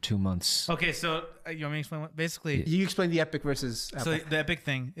prison for 2 months. Okay, so you want me to explain what? Basically, you explain the Epic versus Apple. So the Epic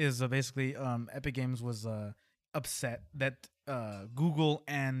thing is basically Epic Games was upset that Google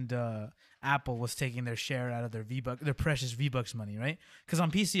and Apple was taking their share out of their precious V-Bucks money, right? Because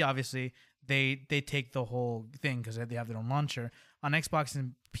on PC, obviously, they take the whole thing because they have their own launcher. On Xbox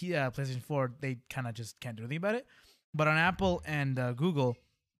and PlayStation 4, they kind of just can't do anything about it. But on Apple and Google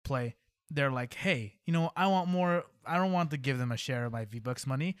Play, they're like, hey, I want more. I don't want to give them a share of my V-Bucks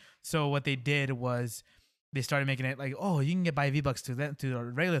money. So what they did was they started making it like, oh, you can buy V-Bucks to a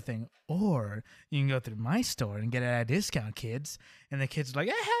regular thing, or you can go through my store and get it at a discount, kids. And the kids are like,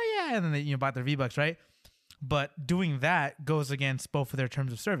 yeah, hell yeah. And then they bought their V-Bucks, right? But doing that goes against both of their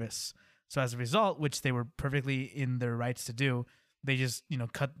terms of service. So as a result, which they were perfectly in their rights to do, they just,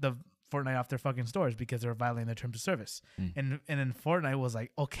 cut the Fortnite off their fucking stores because they were violating their terms of service. And then Fortnite was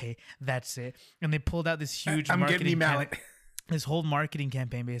like, okay, that's it. And they pulled out this huge this whole marketing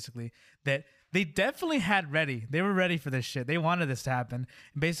campaign basically that they definitely had ready. They were ready for this shit. They wanted this to happen.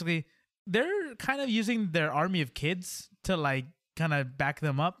 And basically, they're kind of using their army of kids to like kind of back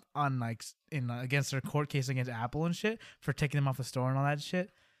them up on like against their court case against Apple and shit for taking them off the store and all that shit.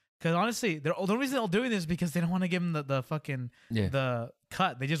 Because honestly, the only reason they're doing this is because they don't want to give them the fucking the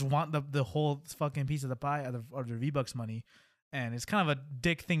cut. They just want the whole fucking piece of the pie or their V-Bucks money, and it's kind of a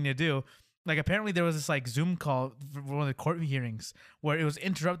dick thing to do. Like apparently there was this like Zoom call for one of the court hearings where it was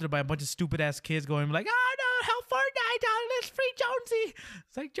interrupted by a bunch of stupid ass kids going like, "Oh no, help Fortnite! Let's free Jonesy!"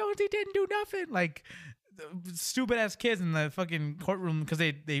 It's like Jonesy didn't do nothing. Like stupid ass kids in the fucking courtroom because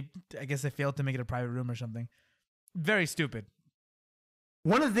they I guess they failed to make it a private room or something. Very stupid.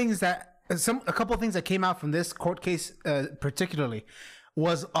 One of the things that a couple of things that came out from this court case particularly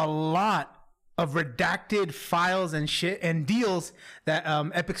was a lot of redacted files and shit and deals that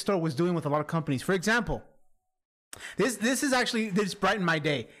Epic Store was doing with a lot of companies. For example, this brightened my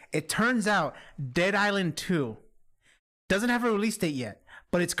day. It turns out Dead Island 2 doesn't have a release date yet,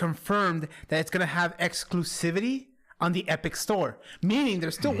 but it's confirmed that it's going to have exclusivity on the Epic Store, meaning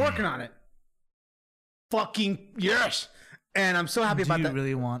they're still working on it. Fucking yes. And I'm so happy about that. Do you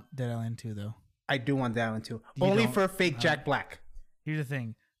really want Dead Island 2 though? I do want Dead Island 2. Only for fake Jack Black. Here's the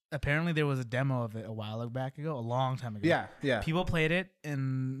thing. Apparently there was a demo of it a while back ago, a long time ago. Yeah. People played it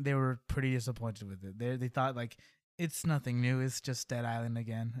and they were pretty disappointed with it. They thought like it's nothing new. It's just Dead Island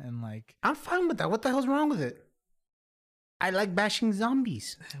again. And like I'm fine with that. What the hell's wrong with it? I like bashing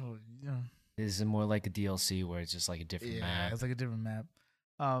zombies. Is it more like a DLC where it's just like a different map? It's like a different map.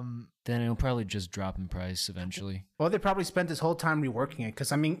 Then it'll probably just drop in price eventually. Well, they probably spent this whole time reworking it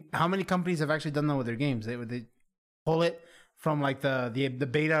because I mean, how many companies have actually done that with their games? They pull it from like the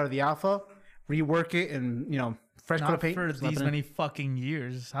beta or the alpha, rework it, and fresh coat of paint. Not for these many fucking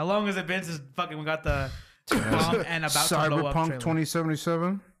years. How long has it been since fucking we got the bomb and about to blow up Cyberpunk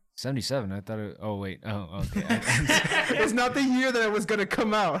 2077? 77. I thought it. Oh wait. Oh okay. It's not the year that it was gonna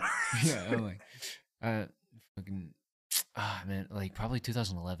come out. Yeah. I'm like, fucking. Man, like probably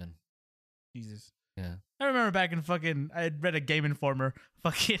 2011. Jesus. Yeah. I remember back in I had read a Game Informer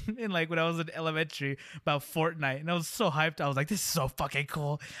in like when I was in elementary about Fortnite, and I was so hyped. I was like, this is so fucking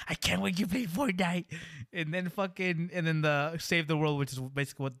cool. I can't wait to play Fortnite. And then the Save the World, which is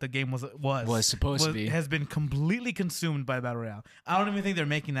basically what the game was supposed to be, has been completely consumed by Battle Royale. I don't even think they're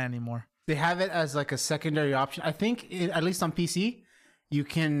making that anymore. They have it as like a secondary option. I think at least on PC,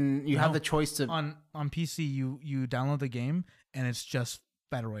 you have the choice to on PC you download the game and it's just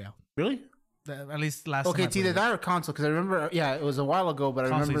Battle Royale. Really? At least last time Okay, it's either that or console, because I remember, it was a while ago, but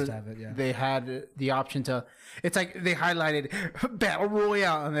console I remember used to have it, yeah. They had the option to, it's like they highlighted Battle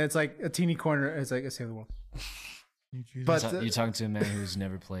Royale, and then it's like a teeny corner, it's like a Save the World. But you're talking to a man who's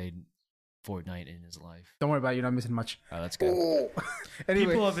never played Fortnite in his life. Don't worry about it, you're not missing much. Oh, that's good. Oh.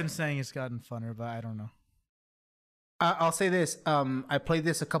 Anyway, people have been saying it's gotten funner, but I don't know. I'll say this, I played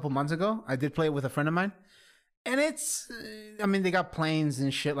this a couple months ago. I did play it with a friend of mine. And it's, I mean, they got planes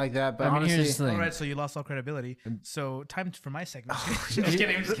and shit like that, but honestly, all right. So you lost all credibility. So time for my segment. Just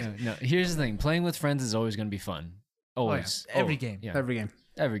kidding. No, here's the thing: playing with friends is always going to be fun. Always, every game. Yeah. Every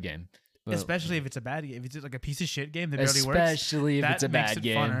game. But especially if it's a bad game. If it's like a piece of shit game that barely works. Especially if it's a bad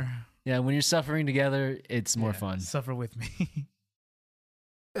game. Funner. Yeah, when you're suffering together, it's more fun. Suffer with me.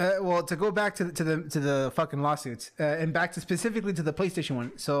 Well, to go back to the fucking lawsuits, and back to specifically to the PlayStation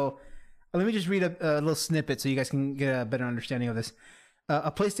one. So. Let me just read a little snippet so you guys can get a better understanding of this.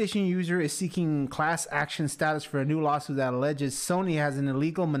 A PlayStation user is seeking class action status for a new lawsuit that alleges Sony has an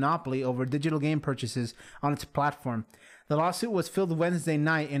illegal monopoly over digital game purchases on its platform. The lawsuit was filed Wednesday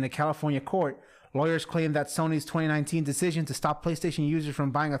night in a California court. Lawyers claim that Sony's 2019 decision to stop PlayStation users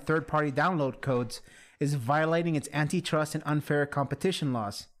from buying a third-party download codes is violating its antitrust and unfair competition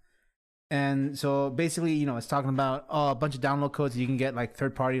laws. And so basically, it's talking about a bunch of download codes that you can get like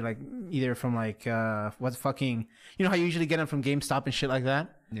third party, like either from like how you usually get them from GameStop and shit like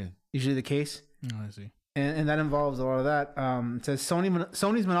that. Yeah, usually the case. Oh, I see. And that involves a lot of that. It says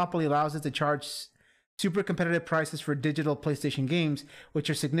Sony's monopoly allows it to charge super competitive prices for digital PlayStation games, which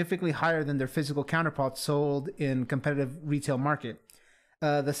are significantly higher than their physical counterparts sold in competitive retail market.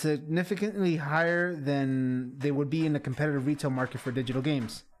 The significantly higher than they would be in the competitive retail market for digital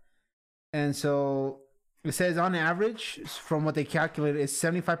games. And so it says on average, from what they calculated, is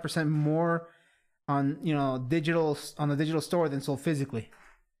 75% more on the digital store than sold physically.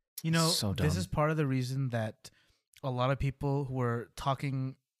 So this is part of the reason that a lot of people who were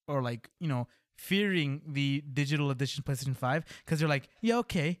talking or fearing the digital edition PlayStation 5 because they're like, yeah,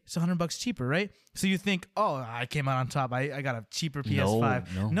 okay, it's $100 cheaper, right? So you think, oh, I came out on top. I got a cheaper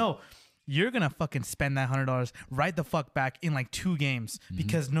PS5. No. You're going to fucking spend that $100 right the fuck back in like 2 games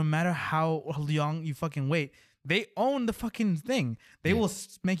because no matter how long you fucking wait, they own the fucking thing. They will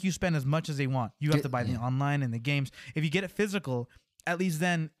make you spend as much as they want. You have to buy the online and the games. If you get it physical, at least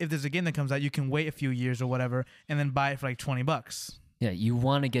then if there's a game that comes out, you can wait a few years or whatever and then buy it for like $20. Yeah, you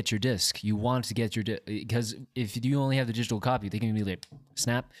want to get your disc. You want to get your disc because if you only have the digital copy, they can be like,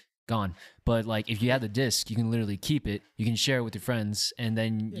 snap, gone. But like if you have the disc, you can literally keep it. You can share it with your friends, and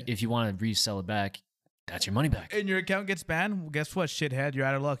then if you want to resell it back, that's your money back. And your account gets banned. Well, guess what, shithead? You're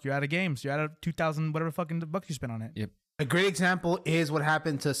out of luck. You're out of games. You're out of 2,000 whatever fucking bucks you spent on it. Yep. A great example is what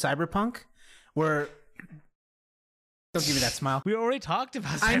happened to Cyberpunk, where don't give me that smile. We already talked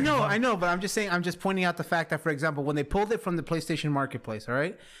about Cyberpunk. I know, but I'm just saying, I'm just pointing out the fact that, for example, when they pulled it from the PlayStation Marketplace, all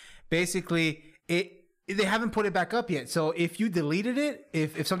right, basically they haven't put it back up yet. So if you deleted it,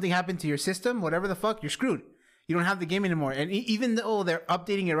 if something happened to your system, whatever the fuck, you're screwed. You don't have the game anymore. And even though they're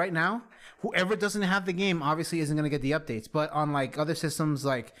updating it right now, whoever doesn't have the game obviously isn't going to get the updates. But on like other systems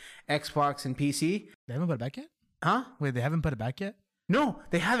like Xbox and PC, They haven't put it back yet? huh? Wait, they haven't put it back yet? No,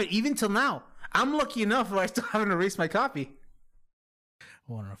 they haven't even till now. I'm lucky enough where I still haven't erased my copy.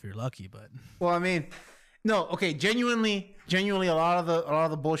 Well, I don't know if you're lucky, but Well, I mean, no, okay, genuinely, a lot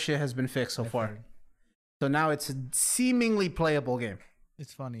of the bullshit has been fixed so far. So now it's a seemingly playable game.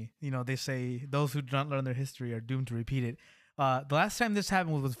 it's funny. You know, they say those who do not learn their history are doomed to repeat it. The last time this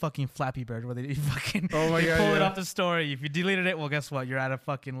happened was fucking Flappy Bird, where they fucking Oh my they God, pull it yeah. off the story. If you deleted it, well, guess what? You're out of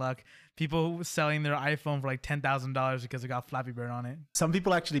fucking luck. People selling their iPhone for like $10,000 because it got Flappy Bird on it. Some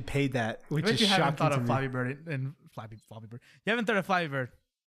people actually paid that, which I bet is you haven't shocking thought to of me. Flappy Bird and Flappy Bird. You haven't thought of Flappy Bird.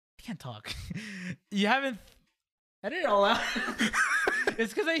 I can't talk. You haven't. Edit it all out.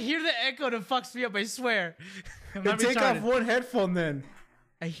 It's because I hear the echo that fucks me up. I swear. I'm Then not take retarded. off one headphone then.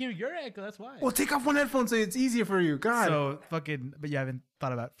 I hear your echo. That's why. Well, take off one headphone so it's easier for you. God. So fucking. But you haven't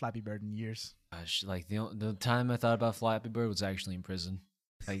thought about Flappy Bird in years. Gosh, like the time I thought about Flappy Bird was actually in prison,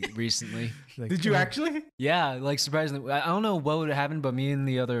 like recently. Like, Did you actually? Yeah, like surprisingly, I don't know what would have happened, but me and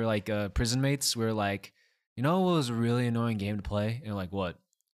the other like prison mates were like, you know, what was a really annoying game to play? And like, what?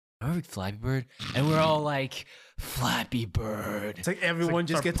 Remember Flappy Bird? And we're all like, Flappy Bird. It's like everyone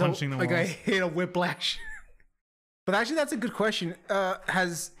just start gets punching the like I walls. hit a whiplash. But actually, that's a good question.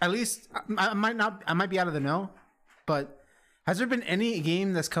 Has at least I might be out of the know, but has there been any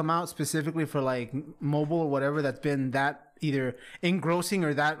game that's come out specifically for like mobile or whatever that's been that either engrossing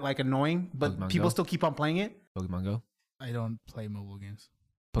or that like annoying, but Pokemon people Go? still keep on playing it? Pokemon Go. I don't play mobile games.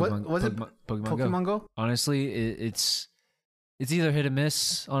 Pokemon, What was it? Pokemon Go. Pokemon Go? Honestly, it's either hit or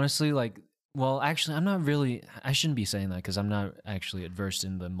miss. Honestly, like, well, actually, I'm not really. I shouldn't be saying that because I'm not actually adversed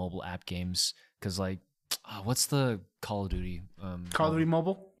in the mobile app games. Because like, what's the Call of Duty? Call of Duty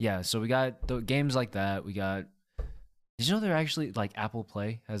Mobile? Yeah, so we got the games like that. We got. Did you know they're actually like Apple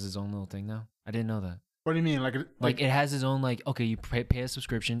Play has its own little thing now? I didn't know that. What do you mean? Like it has its own like okay, you pay a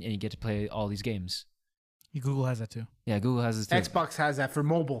subscription and you get to play all these games. Google has that too. Yeah, Google has this too. Xbox has that for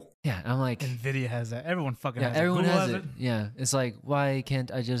mobile. Yeah, I'm like, Nvidia has that. Everyone fucking yeah, has everyone it. Google has it. Yeah, it's like why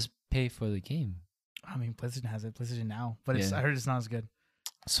can't I just pay for the game? I mean, PlayStation has it. PlayStation Now, but it's, Yeah. I heard it's not as good.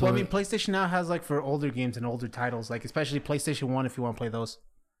 So Well, I mean, PlayStation now has like for older games and older titles, like especially PlayStation 1 if you want to play those.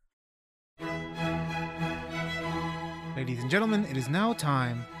 Ladies and gentlemen, it is now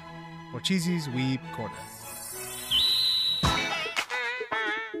time for Cheesy's Weeb Corner.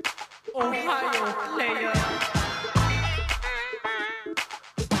 Ohio player.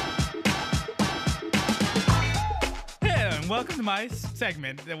 Hello, and welcome to my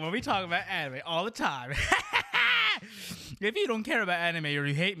segment where we talk about anime all the time. If you don't care about anime or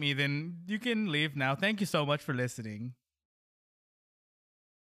you hate me, then you can leave now. Thank you so much for listening.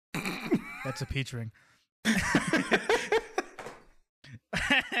 That's a peach ring.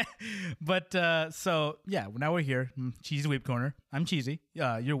 But so yeah, now we're here. Cheesy Weeb Corner. I'm Cheesy.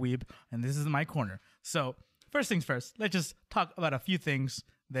 You're Weeb, and this is my corner. So first things first, let's just talk about a few things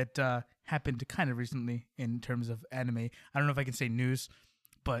that happened kind of recently in terms of anime. I don't know if I can say news,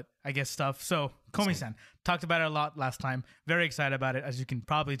 but I guess stuff. So Komi-san talked about it a lot last time. Very excited about it, as you can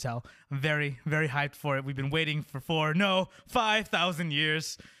probably tell. I'm very, very hyped for it. We've been waiting for 5,000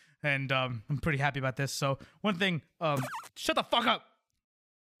 years. And I'm pretty happy about this. So one thing, shut the fuck up.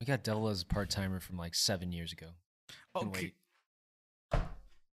 we got Devil as a part timer from like 7 years ago. Can Okay. wait.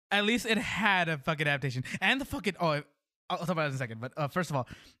 At least it had a fucking adaptation. And the fucking, I'll talk about it in a second. But first of all,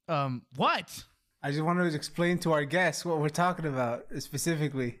 what? I just wanted to explain to our guests what we're talking about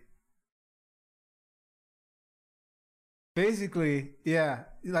specifically. Basically, yeah,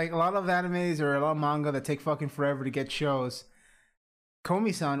 like a lot of animes or a lot of manga that take fucking forever to get shows.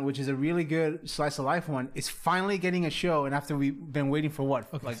 Komi-san, which is a really good slice of life one, is finally getting a show, and after we've been waiting for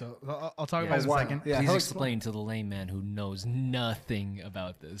what? Okay, like, so I'll talk Yeah, about it in a why? second. Yeah, Please he'll explain to the layman who knows nothing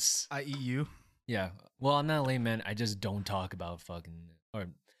about this. I.e. you. Yeah. Well, I'm not a layman. I just don't talk about fucking or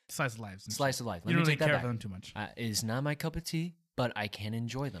Slice of lives. and slice stuff. of life. You Let don't me really take that care back. for them too much. It's not my cup of tea, but I can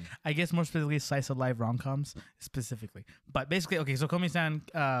enjoy them. I guess more specifically slice of life rom-coms specifically. But basically, okay, so Komi-san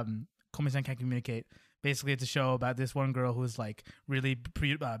can't communicate Basically, it's a show about this one girl who's like really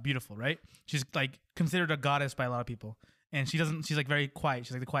beautiful, right? She's like considered a goddess by a lot of people, and she's like very quiet.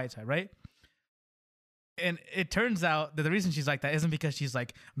 She's like the quiet type, right? And it turns out that the reason she's like that isn't because she's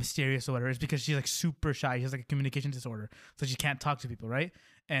like mysterious or whatever. It's because she's like super shy. She has like a communication disorder, so she can't talk to people, right?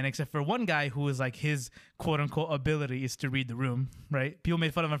 And except for one guy who is like his quote unquote ability is to read the room, right? People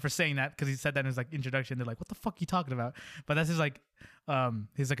made fun of him for saying that because he said that in his like introduction. They're like, "What the fuck are you talking about?" But that's his like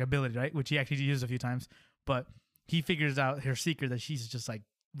ability, right? Which he actually used a few times. But he figures out her secret that she's just like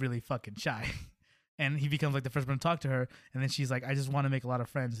really fucking shy. And he becomes like the first person to talk to her. And then she's like, I just want to make a lot of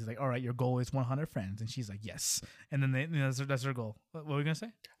friends. He's like, all right, your goal is 100 friends. And she's like, yes. And then that's her goal. What were we going to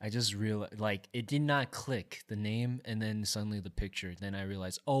say? I just realized, like, it did not click, the name and then suddenly the picture. Then I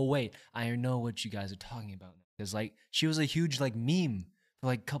realized, oh, wait, I know what you guys are talking about. Because, like, she was a huge, like, meme for,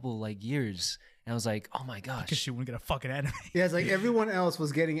 like, a couple, like, years. And I was like, oh, my gosh. Because she wouldn't get a fucking anime. Yeah, it's like everyone else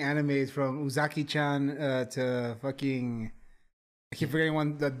was getting animes from Uzaki-chan to fucking... I keep forgetting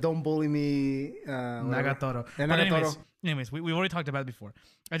one, the Don't Bully Me. Nagatoro. Yeah, But Nagatoro. anyways, we've already talked about it before.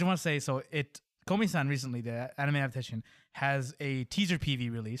 I just want to say, so Komi-san recently, the anime adaptation, has a teaser PV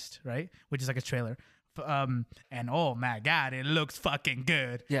released, right? Which is like a trailer. And oh my God, it looks fucking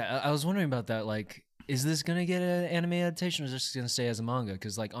good. Yeah, I was wondering about that. Like, is this going to get an anime adaptation or is this going to stay as a manga?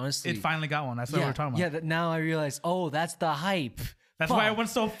 Because, like, honestly... It finally got one. That's what we're talking about. Yeah, now I realize, oh, that's the hype. That's why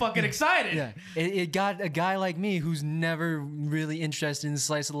everyone's so fucking excited. Yeah, it got a guy like me who's never really interested in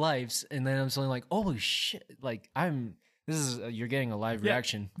slice of lives, and then I'm suddenly like, oh shit! Like you're getting a live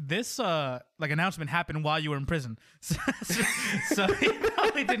reaction. This like announcement happened while you were in prison, so you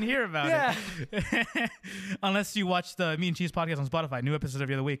probably didn't hear about it. Unless you watched the Me and Cheese podcast on Spotify, new episodes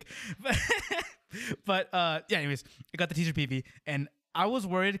every other week. But yeah, anyways, I got the teaser PV, and I was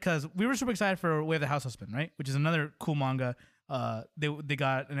worried because we were super excited for Way of the House Husband, right? Which is another cool manga. They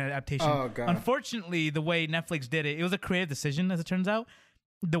got an adaptation. Oh, God. Unfortunately, the way Netflix did it, it was a creative decision, as it turns out.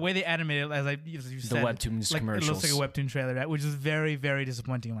 The way they animated it, as you said, the Webtoons like, commercials. It looks like a Webtoon trailer, right? Which is very, very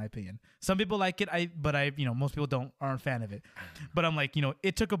disappointing in my opinion. Some people like it, but most people aren't a fan of it. But I'm like,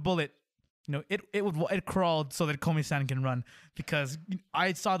 it took a bullet. It crawled so that Komi-san can run, because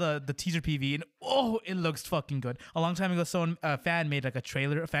I saw the teaser PV and it looks fucking good. A long time ago, a fan made like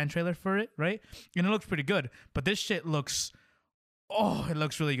a fan trailer for it, right? And it looks pretty good. But this shit looks. Oh, it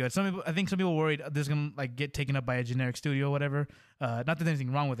looks really good. I think some people worried this is gonna like get taken up by a generic studio or whatever. Not that there's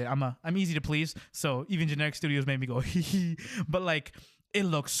anything wrong with it. I'm easy to please, so even generic studios made me go hee hee. But like, it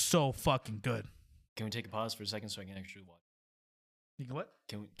looks so fucking good. Can we take a pause for a second so I can actually watch? You go what?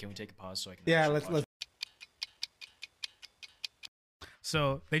 Can we take a pause so I can? Yeah, actually let's.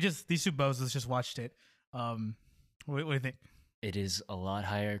 So these two bozos just watched it. What do you think? It is a lot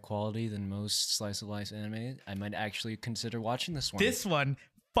higher quality than most slice of life anime. I might actually consider watching this one. This one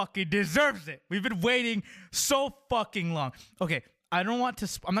fucking deserves it. We've been waiting so fucking long. Okay, I don't want to.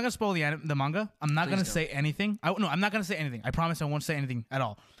 I'm not gonna spoil the manga. I'm not gonna say anything. I'm not gonna say anything. I promise I won't say anything at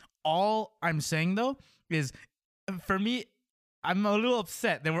all. All I'm saying though is, for me, I'm a little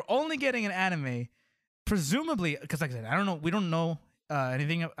upset that we're only getting an anime, presumably because, like I said, I don't know. We don't know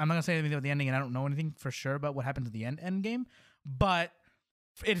anything. I'm not gonna say anything about the ending, and I don't know anything for sure about what happened to the end game. But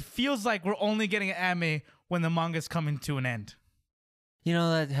it feels like we're only getting an anime when the manga's coming to an end.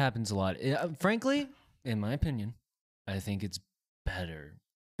 That happens a lot. Frankly, in my opinion, I think it's better.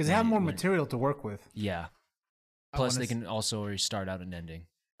 Because they have more material to work with. Yeah. Plus, they can also already start out an ending.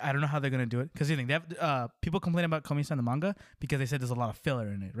 I don't know how they're going to do it. Because you think they have people complain about Komi-san the manga because they said there's a lot of filler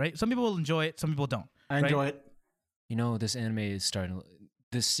in it, right? Some people will enjoy it. Some people don't. I enjoy it. This anime is starting...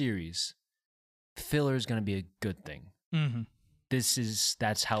 This series, filler is going to be a good thing. Mm-hmm.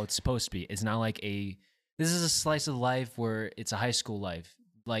 That's how it's supposed to be. It's not like this is a slice of life where it's a high school life.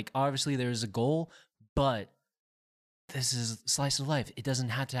 Like, obviously there's a goal, but this is a slice of life. It doesn't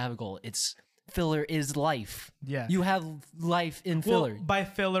have to have a goal. Filler is life. Yeah. You have life in filler. Well, by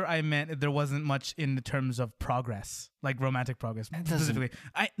filler, I meant there wasn't much in the terms of progress, like romantic progress specifically.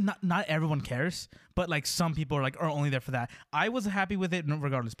 Not everyone cares, but like some people are only there for that. I was happy with it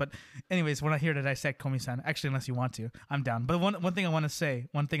regardless. But anyways, when I hear to dissect Komi-san, actually, unless you want to, I'm down. But one thing I want to say,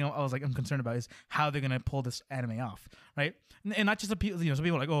 one thing I was like, I'm concerned about is how they're going to pull this anime off, right? And not just some people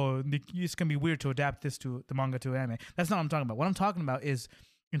are like, oh, it's going to be weird to adapt this to the manga to anime. That's not what I'm talking about. What I'm talking about is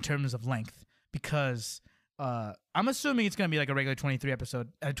in terms of length. Because I'm assuming it's gonna be like a regular 23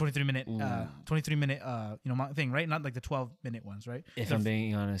 minute thing, right? Not like the 12-minute ones, right? If I'm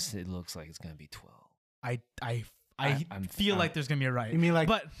being honest, it looks like it's gonna be 12. I feel like there's gonna be a riot. You mean like,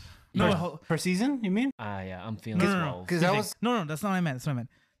 but per season? You mean? Yeah, I'm feeling 12. Because that was no, that's not what I meant. That's what I meant.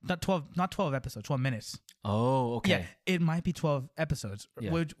 Not 12 episodes, 12 minutes. Oh, okay. Yeah, it might be 12 episodes,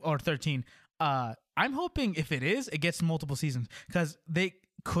 or 13. I'm hoping if it is, it gets multiple seasons because they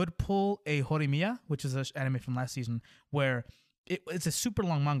could pull a Horimiya, which is an anime from last season, where it's a super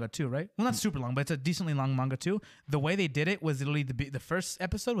long manga too, right? Well, not super long, but it's a decently long manga too. The way they did it was literally the first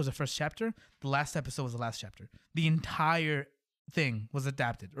episode was the first chapter. The last episode was the last chapter. The entire thing was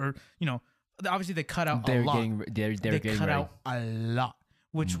adapted, or obviously they cut out a lot. They cut out a lot,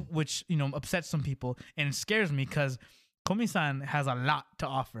 which upsets some people, and it scares me because Komi-san has a lot to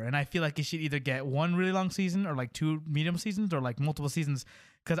offer, and I feel like it should either get one really long season or like 2 medium seasons or like multiple seasons.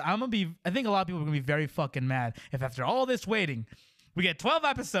 Because I think a lot of people are gonna be very fucking mad if after all this waiting, we get 12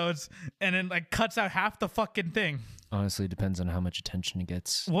 episodes and then like cuts out half the fucking thing. Honestly, it depends on how much attention it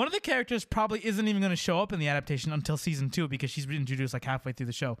gets. One of the characters probably isn't even gonna show up in the adaptation until season 2 because she's introduced like halfway through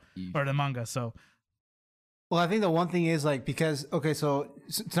the show or the manga. So, well, I think the one thing is like because so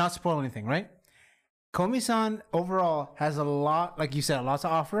to not spoil anything, right? Komi-san overall has a lot, like you said, a lot to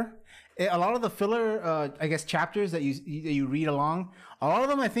offer. A lot of the filler, I guess, chapters that you read along, a lot of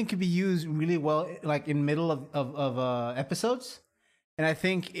them I think could be used really well, like in middle of episodes. And I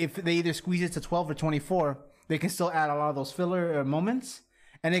think if they either squeeze it to 12 or 24, they can still add a lot of those filler moments,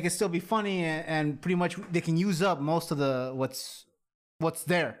 and they can still be funny and pretty much they can use up most of the what's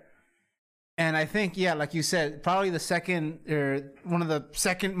there. And I think, yeah, like you said, probably the second or one of the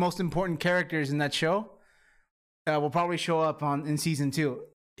second most important characters in that show will probably show up in season 2.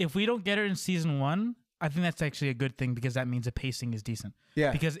 If we don't get her in season 1, I think that's actually a good thing because that means the pacing is decent.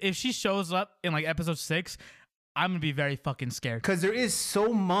 Yeah. Because if she shows up in like episode 6, I'm gonna be very fucking scared. Because there is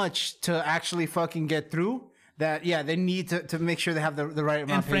so much to actually fucking get through that, yeah, they need to make sure they have the right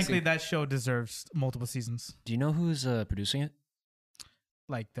amount And of pacing. frankly, that show deserves multiple seasons. Do you know who's producing it?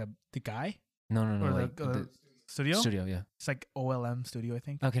 Like the guy? No. Or Like the studio? Studio, yeah. It's like OLM Studio, I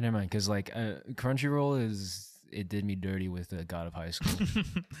think. Okay, never mind. Because like Crunchyroll it did me dirty with God of High School.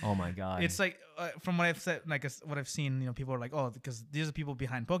 Oh my god! It's like from what I've said, like what I've seen, people are like, oh, because these are people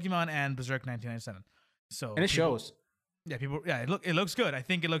behind Pokemon and Berserk 1997. So and it shows. Yeah, it looks good. I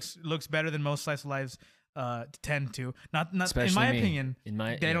think it looks better than most slice of lives tend to. Not Especially in my me. opinion.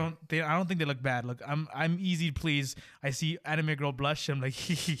 I don't think they look bad. Look, I'm easy to please. I see anime girl blush. I'm like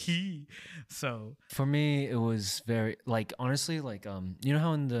hee. So for me, it was very like honestly like you know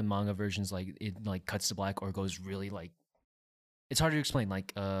how in the manga versions like it like cuts to black or goes really like it's hard to explain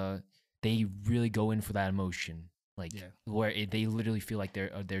like they really go in for that emotion like where they literally feel like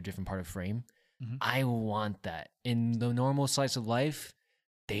they're a different part of frame. Mm-hmm. I want that in the normal slice of life.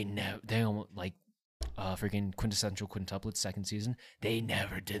 They don't like. Freaking quintessential quintuplets second season, they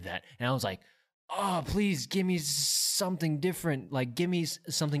never did that, and I was like, oh, please give me something different, like give me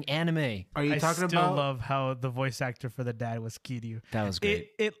something anime. Are you talking about? I still love how the voice actor for the dad was Kiryu. That was great.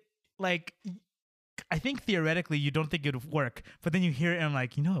 It like I think theoretically you don't think it would work, but then you hear it and I'm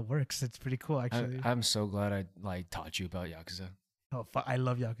like, it works. It's pretty cool actually. I'm so glad I like taught you about Yakuza. Oh, I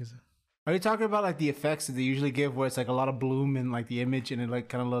love Yakuza. Are you talking about like the effects that they usually give, where it's like a lot of bloom in like the image and it like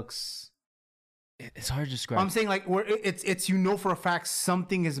kind of looks? It's hard to describe. I'm saying like where it's for a fact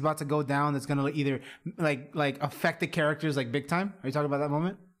something is about to go down that's gonna either like affect the characters like big time. Are you talking about that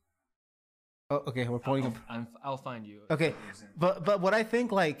moment? Oh, okay, we're pulling up. I'll find you. Okay, but what I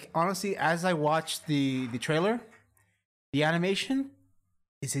think, like honestly, as I watched the trailer, the animation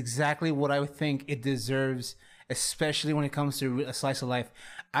is exactly what I would think it deserves, especially when it comes to a slice of life.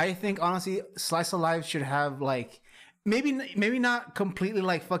 I think honestly, slice of life should have like. Maybe not completely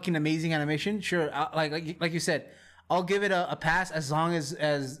like fucking amazing animation. Sure, like you said, I'll give it a pass as long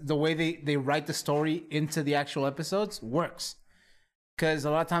as the way they write the story into the actual episodes works. Because a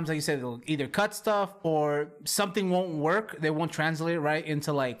lot of times, like you said, they'll either cut stuff or something won't work. They won't translate it right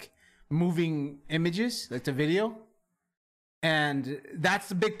into like moving images, like the video. And that's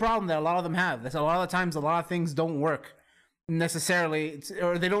the big problem that a lot of them have. That's a lot of times a lot of things don't work necessarily,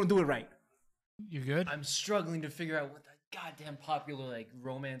 or they don't do it right. You good? I'm struggling to figure out what that goddamn popular like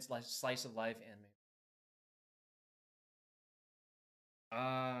romance slice of life anime.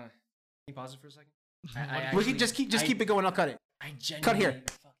 Can you pause it for a second? We can just keep it going. I'll cut it. I genuinely cut here.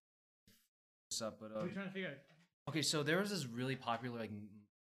 This up, but What are you trying to figure out? Okay, so there was this really popular like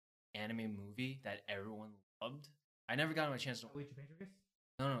anime movie that everyone loved. I never got my chance to.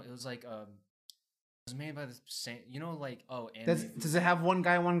 No, it was like it was made by the same, like Does it have one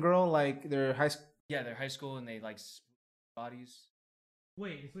guy, one girl, like their high school? Yeah, they're high school and they like switch bodies.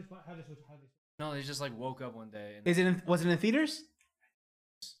 Wait, how they switch? No, they just like woke up one day. And Was it in theaters?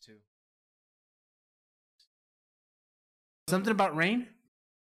 Too. Something about rain?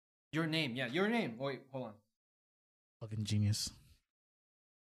 Your name, yeah, your name. Wait, hold on. Fucking genius.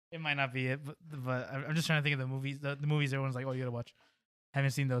 It might not be it, but I'm just trying to think of the movies. The movies everyone's like, oh, you gotta watch.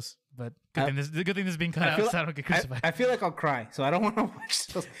 Haven't seen those, but I- the good thing this is being cut out, so I don't get crucified. I feel like I'll cry, so I don't want to watch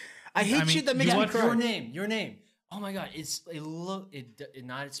those. I hate I mean, shit that you makes me watch cry. Your name. Oh my god, it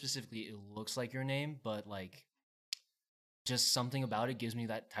not specifically. It looks like your name, but like, just something about it gives me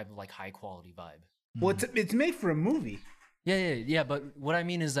that type of like high quality vibe. Well, it's made for a movie. Yeah. But what I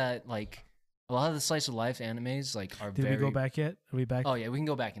mean is that like a lot of the slice of life animes like are Did very. we go back yet? Are we back? Oh yeah, we can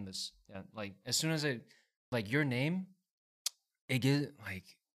go back in this. Yeah, like as soon as it, like your name, it gives like,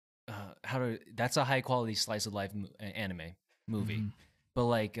 that's a high quality slice of life anime movie, Mm-hmm. but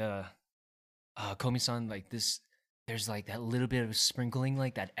like Komi-san, like this, there's like that little bit of sprinkling,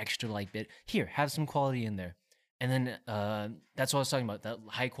 like that extra like bit. Here, have some quality in there, and then that's what I was talking about, that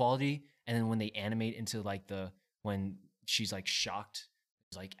high quality, and then when they animate into like when she's like shocked,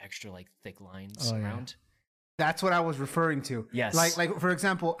 there's like extra like thick lines around. That's what I was referring to. Yes. Like for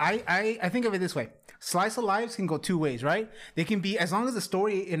example, I think of it this way: slice of lives can go two ways, right? They can be, as long as the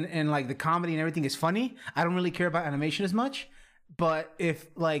story and like the comedy and everything is funny. I don't really care about animation as much. But if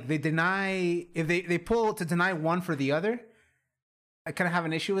like they pull to deny one for the other, I kind of have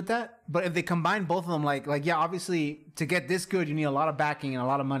an issue with that. But if they combine both of them, like yeah, obviously to get this good, you need a lot of backing and a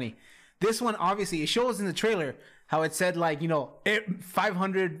lot of money. This one, obviously, it shows in the trailer how it said like,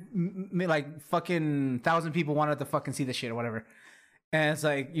 500 like fucking 1,000 people wanted to fucking see this shit or whatever, and it's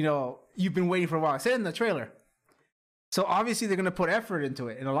like, you've been waiting for a while. I said it in the trailer, so obviously they're gonna put effort into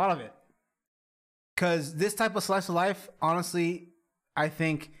it and a lot of it. Because this type of slice of life, honestly, I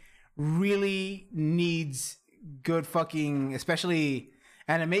think really needs good fucking, especially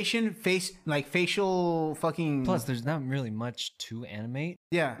animation, facial fucking. Plus, there's not really much to animate.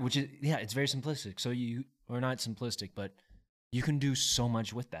 Yeah. Which is, it's very simplistic. So or not simplistic, but you can do so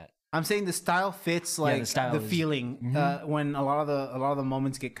much with that. I'm saying the style fits like the style is- feeling when a lot of the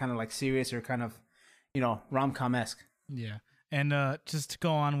moments get kind of like serious or kind of, rom-com-esque. Yeah. And just to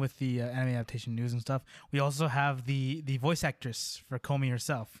go on with the anime adaptation news and stuff, we also have the voice actress for Komi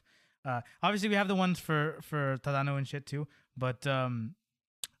herself. Obviously, we have the ones for Tadano and shit too, but you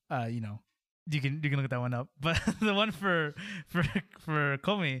can look that one up. But the one for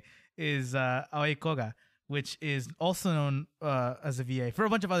Komi is Aoi Koga, which is also known as a VA for a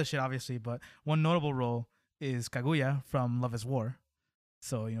bunch of other shit, obviously. But one notable role is Kaguya from Love Is War.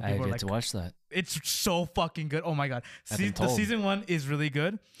 So I people have are yet like, to watch that. it's so fucking good. Oh my god. I've been The told. season 1 is really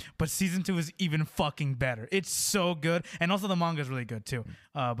good, but season 2 is even fucking better. It's so good. And also the manga is really good too.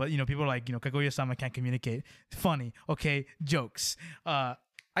 But people are like, Kaguya-sama can't communicate. Funny. Okay, jokes. I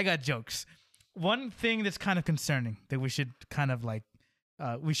got jokes. One thing that's kind of concerning that we should kind of like,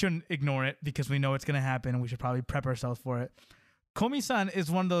 we shouldn't ignore it because we know it's going to happen and we should probably prep ourselves for it. Komi-san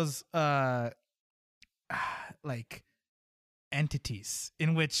is one of those like entities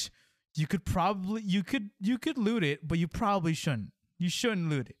in which you could loot it, but you probably shouldn't. You shouldn't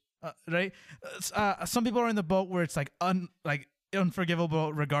loot it, right? Some people are in the boat where it's like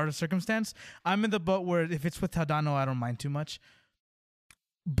unforgivable regardless of circumstance. I'm in the boat where if it's with Tadano, I don't mind too much.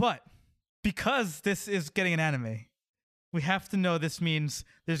 But because this is getting an anime, we have to know this means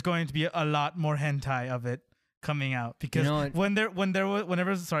there's going to be a lot more hentai of it coming out, because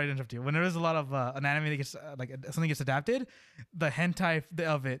whenever sorry to interrupt you, whenever there's a lot of an anime that gets something gets adapted, the hentai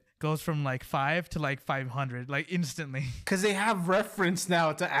of it goes from like 5 to like 500 like instantly, because they have reference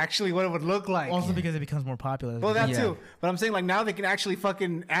now to actually what it would look like. also because it becomes more popular. Well, that too, but I'm saying like now they can actually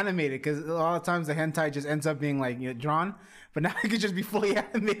fucking animate it, because a lot of times the hentai just ends up being like drawn, but now it could just be fully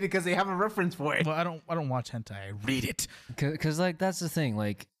animated because they have a reference for it. Well, I don't watch hentai, I read it. Because like that's the thing,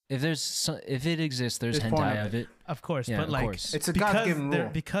 like if it exists, there's There's porn hentai of of it. Of course, Yeah, but of like course. It's a God-given rule.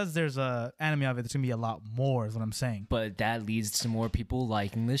 because there's a anime of it, there's gonna be a lot more, is what I'm saying. But that leads to more people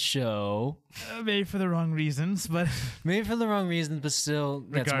liking the show. Maybe for the wrong reasons, but Maybe for the wrong reasons, but still,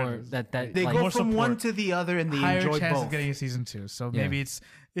 that's more Regardless. that They like, go more from one support. to the other, and they higher enjoy chance both. of getting a season 2. So Yeah. maybe it's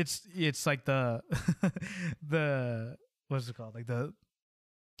like the the what's it called? Like the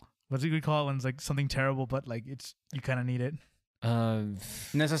what's it we call it when it's like something terrible, but like you kind of need it.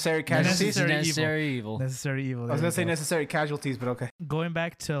 Necessary casualties. Necessary necessary evil. Necessary evil. I was there gonna we say go. necessary casualties, but okay. Going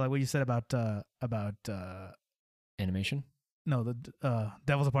back to like what you said about Animation. no, the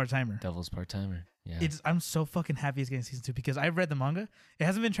Devil's a Part-Timer. Devil's part-timer. Yeah. I'm so fucking happy it's getting season 2 because I've read the manga. It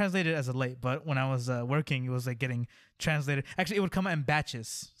hasn't been translated as of late, but when I was working, it was like getting translated. Actually, it would come out in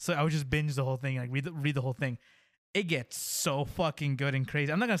batches, so I would just binge the whole thing, like read the whole thing. It gets so fucking good and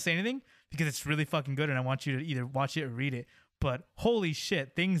crazy. I'm not gonna say anything because it's really fucking good, and I want you to either watch it or read it. But holy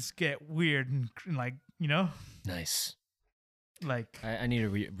shit, things get weird and like Nice. like I need to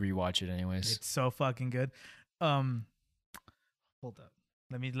rewatch it anyways. it's so fucking good. Hold up.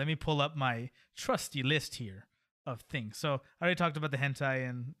 Let me pull up my trusty list here things. So I already talked about the hentai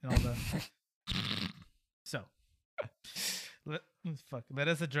and all the. So, let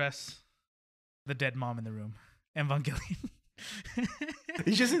us address the dead mom in the room, Evangelion.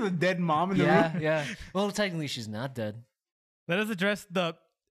 He's just the dead mom in the room. Yeah, yeah. Well, technically, she's not dead. Let us address the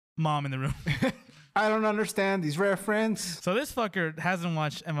mom in the room. I don't understand these rare friends. So this fucker hasn't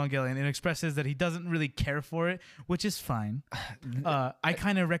watched Evangelion and expresses that he doesn't really care for it, which is fine. I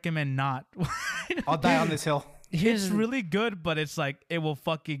kind of recommend not. I'll die on this hill. It's really good, but it's like it will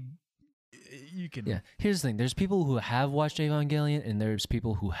fucking. You can. Yeah. Here's the thing: there's people who have watched Evangelion, and there's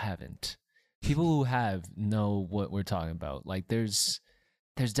people who haven't. People who have know what we're talking about. Like, there's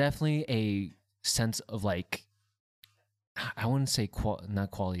definitely a sense of like, I wouldn't say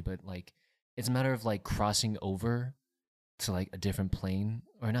not quality, but like, it's a matter of like crossing over to like a different plane,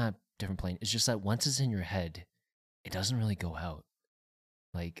 or not different plane. It's just that once it's in your head, it doesn't really go out.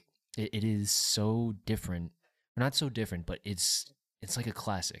 Like, it is so different. Or not so different, but it's like a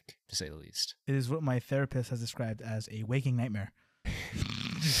classic, to say the least. It is what my therapist has described as a waking nightmare.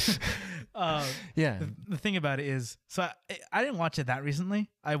 Yeah. The thing about it is, so I didn't watch it that recently.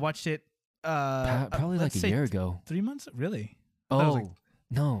 I watched it probably like a year ago. 3 months? Really? Oh,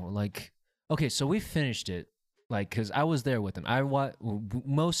 no. Like, okay, so we finished it. Like, because I was there with him.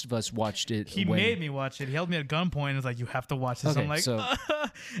 Most of us watched it. He made me watch it. He held me at gunpoint and was like, "You have to watch this." Okay, I'm like,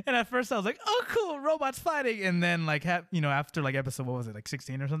 and at first I was like, "Oh, cool, robots fighting." And then, like, after like episode, what was it, like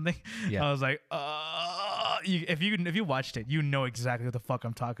 16 or something? Yeah. I was like, if you watched it, you know exactly what the fuck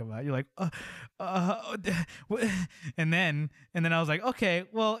I'm talking about. You're like, and then I was like, okay,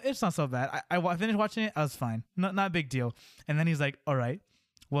 well, it's not so bad. I finished watching it. I was fine. Not a big deal. And then he's like, all right.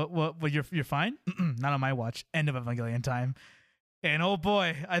 What? You're fine? Not on my watch. End of Evangelion time. And oh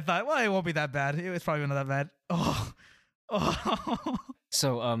boy, I thought, well, it won't be that bad. It's probably not that bad. Oh.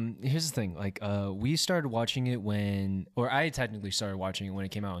 So here's the thing. Like, we started watching it or I technically started watching it when it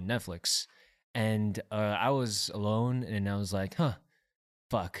came out on Netflix, and I was alone, and I was like,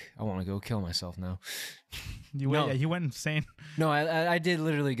 fuck, I want to go kill myself now. You went insane. No, I did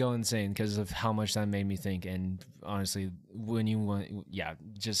literally go insane because of how much that made me think. And honestly, when you want,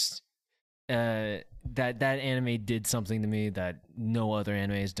 just that anime did something to me that no other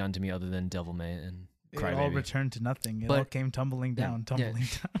anime has done to me other than Devilman and Crybaby. It all returned to nothing. It all came tumbling down.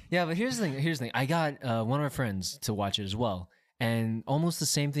 Yeah, but here's the thing. I got one of our friends to watch it as well. And almost the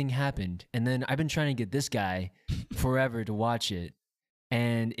same thing happened. And then I've been trying to get this guy forever to watch it.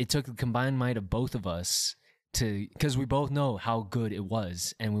 And it took the combined might of both of us because we both know how good it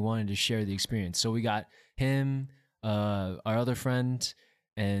was, and we wanted to share the experience. So we got him, our other friend,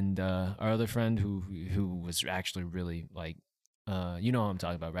 and our other friend who was actually really like, you know what I'm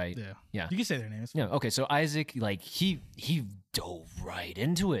talking about, right? Yeah. You can say their names. Yeah. Okay. So Isaac, like he dove right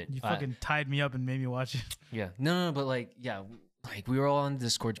into it. You fucking tied me up and made me watch it. Yeah. No. But like, yeah, like we were all on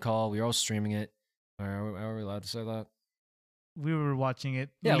Discord call. We were all streaming it. Are we allowed to say that? We were watching it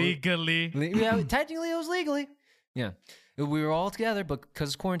legally. Yeah, technically it was legally. Yeah. We were all together, but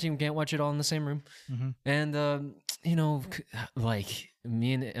because quarantine, we can't watch it all in the same room. Mm-hmm. And, you know, like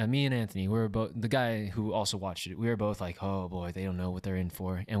me and Anthony, we were both, the guy who also watched it, we were both like, oh boy, they don't know what they're in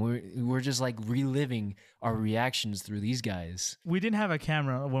for. And we're just like reliving our reactions through these guys. We didn't have a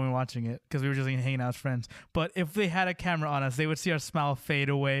camera when we were watching it because we were just like, hanging out as friends. But if they had a camera on us, they would see our smile fade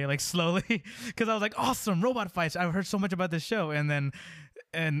away like slowly. Because I was like, awesome, robot fights. I've heard so much about this show. And then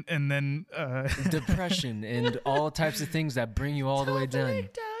depression and all types of things that bring you all the way down.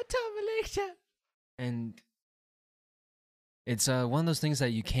 And it's one of those things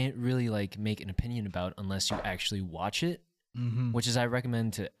that you can't really like make an opinion about unless you actually watch it. Mm-hmm. Which is I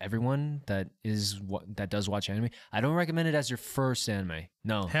recommend to everyone that does watch anime. I don't recommend it as your first anime.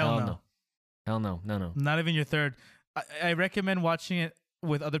 No, hell no. Not even your third. I recommend watching it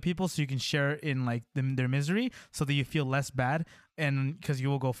with other people so you can share in like their misery so that you feel less bad, and because you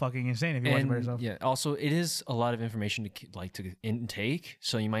will go fucking insane if you watch it by yourself. Yeah. Also, it is a lot of information to intake,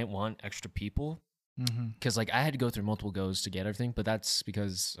 so you might want extra people. Because like I had to go through multiple goes to get everything, but that's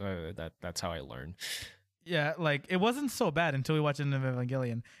because that's how I learn. Yeah, like it wasn't so bad until we watched End of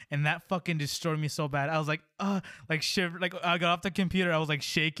Evangelion, and that fucking destroyed me so bad. I was like, like shiver. Like I got off the computer, I was like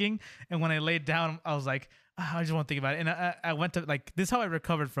shaking, and when I laid down, I was like, I just won't think about it. And I went to like this is how I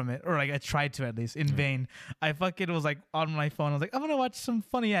recovered from it, or like I tried to at least in vain. I fucking was like on my phone. I was like, I'm gonna watch some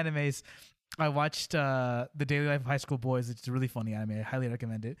funny animes. I watched The Daily Life of High School Boys. It's a really funny anime. I highly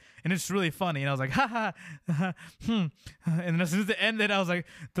recommend it. And it's really funny. And I was like, And then as soon as it ended, I was like,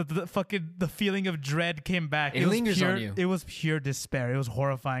 the fucking the feeling of dread came back. It lingers on you. It was pure despair. It was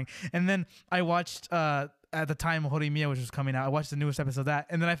horrifying. And then I watched at the time Horimiya, which was coming out, I watched the newest episode of that,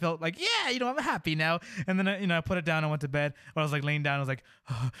 and then I felt like, yeah, I'm happy now. And then I put it down, I went to bed, or I was like laying down, I was like,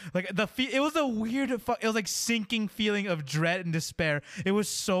 like it was a weird, it was like sinking feeling of dread and despair. It was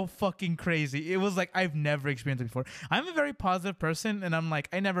so fucking crazy. It was like I've never experienced it before. I'm a very positive person, and I'm like,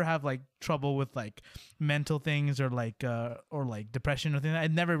 I never have like trouble with like mental things or like depression or things. I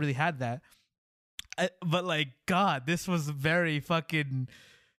never really had that. But like, God, this was very fucking.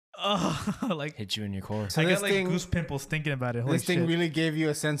 Like hit you in your core. So I this got like thing, goose pimples thinking about it. Holy this thing shit. really gave you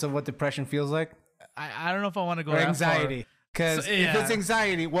a sense of what depression feels like, I don't know if I want to go or that anxiety. Because So, if yeah. it's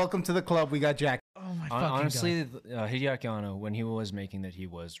anxiety, welcome to the club. We got Jack. far. Oh my fucking Honestly, God. Hideaki Anno, when he was making that, he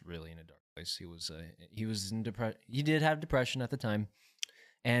was really in a dark place. He was in depression. He did have depression at the time,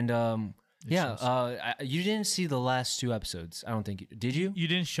 and you didn't see the last 2 episodes. I don't think did you? You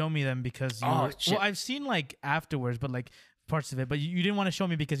didn't show me them because you Oh, were, shit. well, I've seen like afterwards, but like parts of it, but you didn't want to show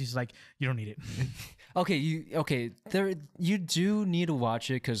me because he's like, you don't need it. There you do need to watch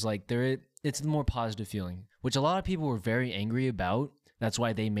it because like it's a more positive feeling, which a lot of people were very angry about. That's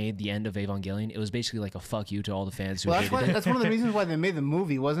why they made the end of Evangelion. It was basically like a fuck you to all the fans who Well, hated it. that's one of the reasons why they made the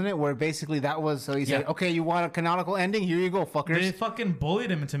movie, wasn't it? Where basically that was so he said, Yeah. okay, you want a canonical ending? Here you go, fuckers. They fucking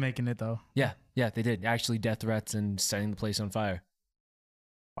bullied him into making it though. Yeah, they did. Actually, death threats and setting the place on fire.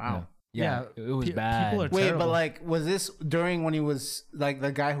 Wow. Yeah, it was bad. People are Wait, terrible. but like, was this during when he was like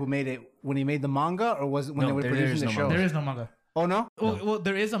the guy who made it when he made the manga, or was it when No, they were there producing is the no show? manga. There is no manga. Oh no. Well,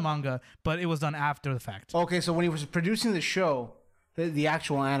 there is a manga, but it was done after the fact. Okay, so when he was producing the show, the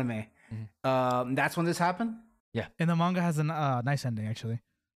actual anime, that's when this happened. And the manga has a nice ending actually.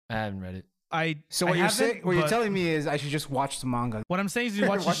 I haven't read it. So I what you're haven't, saying, what you're but telling me is I should just watch the manga. what I'm saying is you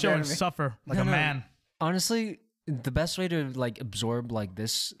watch the Watch show the and anime. suffer like a No. man. Honestly, the best way to like absorb like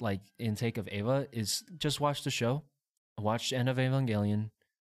this like intake of Eva is just watch the show, watch the end of Evangelion,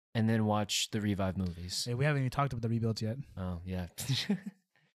 and then watch the Revive movies. Hey, we haven't even talked about the rebuilds yet. Oh yeah.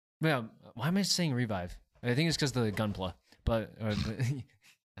 Yeah. Why am I saying Revive? I think it's because the Gunpla, but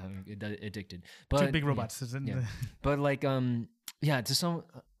addicted. But 2 big robots. Isn't Yeah. it? But like to some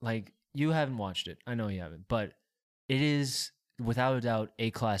like you haven't watched it. I know you haven't, but it is without a doubt a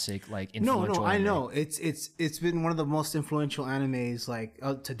classic like influential. No, I anime. know it's been one of the most influential animes like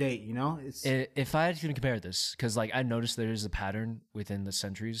to date. You know, it's If I had to compare this, because like I noticed there is a pattern within the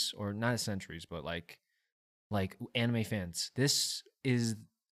centuries, or not centuries, but like anime fans. This is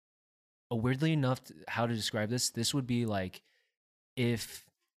weirdly enough how to describe this. This would be like if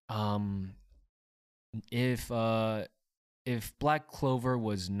Black Clover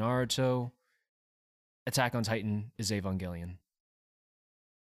was Naruto, Attack on Titan is Evangelion.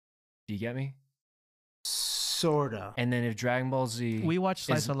 Do you get me? sorta. And then if Dragon Ball Z, We watch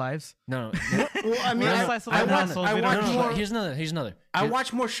Slice Is- of Lives. no, Well, I mean, We're I, slice of I life watch, assholes. I We watch don't- more. Here's another. I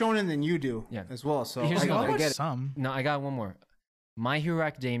watch more shonen than you do, Yeah. as well. So Here's I, another. I I watch get it. some. No, I got one more. My Hero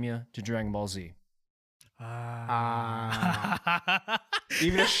Academia to Dragon Ball Z.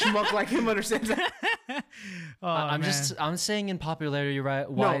 Even a schmuck like him understands that. Oh, I'm saying in popularity wise.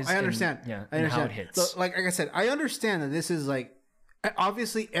 No, I understand. Yeah, I and understand. how it hits. So, like I said, I understand that this is like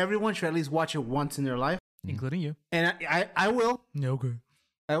obviously everyone should at least watch it once in their life, including you. and I will. No good.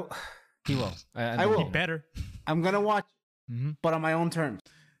 He will. I will. Better. I'm gonna watch, Mhm. but on my own terms.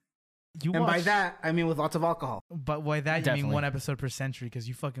 You And watch, by that, I mean with lots of alcohol. but by that you Definitely. mean 1 episode per century because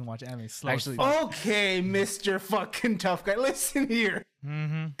you fucking watch anime slow. Actually- Okay, Mr. fucking tough guy. Listen here.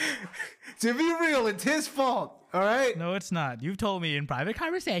 Mm-hmm. To be real, it's his fault. All right. No, it's not. You've told me in private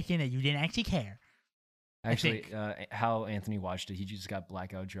conversation that you didn't actually care. Actually, think. how Anthony watched it, he just got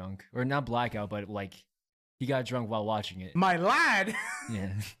blackout drunk, or not blackout, but like he got drunk while watching it. My lad.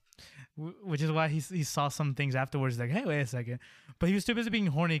 Yeah. Which is why he saw some things afterwards like, hey, wait a second. But he was too busy being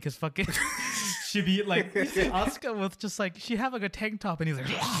horny because fucking she'd be like, Asuka with just like, she'd have like a tank top and he's like,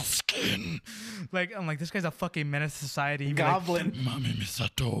 "Ah, skin. Like, I'm like, this guy's a fucking menace to society. He'd be like, Goblin. Mami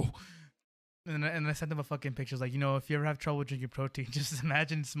Misato. And I sent him a fucking picture. Like, if you ever have trouble drinking protein, just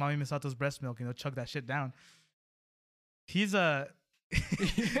imagine it's Mami Misato's breast milk and he'll chug that shit down. He's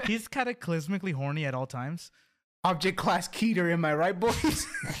he's cataclysmically horny at all times. Object class Keter, am I right, boys?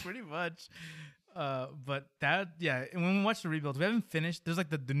 Pretty much. But that, yeah. And when we watch the rebuilds, we haven't finished. There's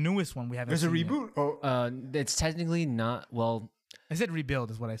like the newest one we haven't There's a seen yet. reboot. Oh, It's technically not. Well, I said rebuild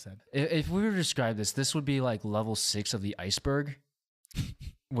is what I said. if we were to describe this would be like level 6 of the iceberg,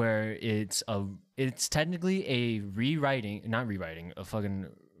 where it's technically a fucking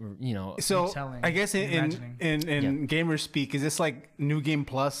so retelling, I guess in reimagining. gamer speak, is this like new game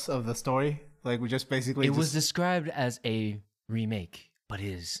plus of the story? Like we just basically It was described as a remake, but it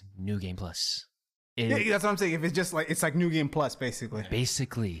is New Game Plus. Yeah, that's what I'm saying. If it's just like it's like New Game Plus, basically.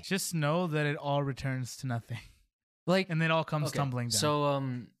 Basically, Just know that it all returns to nothing, like, and then it all comes tumbling down. So,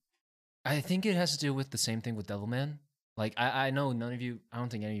 I think it has to do with the same thing with Devilman. Like, I know none of you. I don't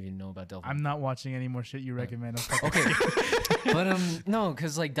think any of you know about Devilman. I'm not watching any more shit you recommend. Okay, but no,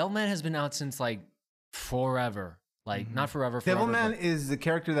 because like Devilman has been out since like forever. Like not forever. Devilman is the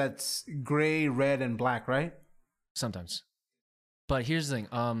character that's gray, red, and black, right? Sometimes. But here's the thing.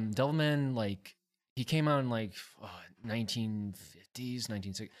 Devilman, like, he came out in like 1950s,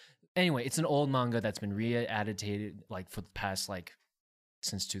 1960s. Anyway, it's an old manga that's been re-edited like for the past like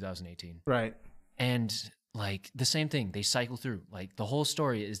since 2018. Right. And like the same thing, they cycle through. Like the whole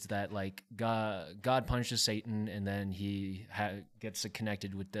story is that like God punishes Satan, and then he gets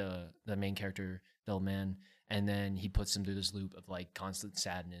connected with the main character, Devilman, and then he puts him through this loop of like constant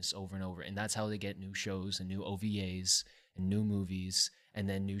sadness over and over. And that's how they get new shows and new OVAs and new movies and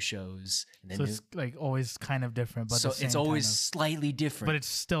then new shows. And then so it's like always kind of different, but so it's always slightly different. But it's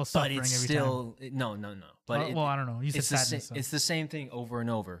still suffering but it's every still, time. No. But Well, I don't know. You said it's sadness. it's the same thing over and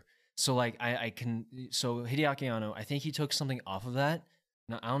over. So like so Hideaki Anno, I think he took something off of that.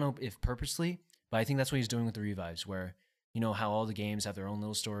 Now, I don't know if purposely, but I think that's what he's doing with the revives, where you know how all the games have their own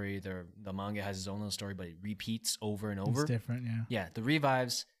little story, the manga has its own little story, but it repeats over and over. It's different, yeah. Yeah, the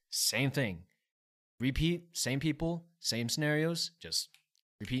revives, same thing. Repeat, same people, same scenarios, just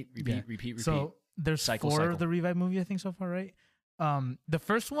repeat. So there's four of the revive movie, I think, so far, right? The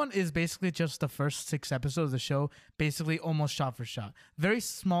first one is basically just the first 6 episodes of the show, basically almost shot for shot. Very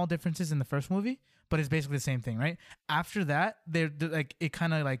small differences in the first movie, but it's basically the same thing, right? After that, they're like it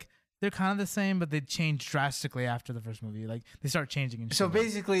kind of like they're kind of the same, but they change drastically after the first movie. Like they start changing. And so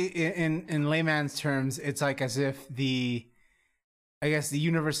basically, in layman's terms, it's like as if the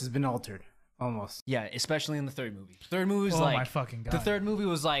universe has been altered almost. Yeah, especially in the third movie. Third movie was my fucking God. The third movie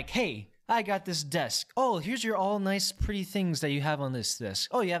was like, hey, I got this desk. Oh, here's your all nice, pretty things that you have on this desk.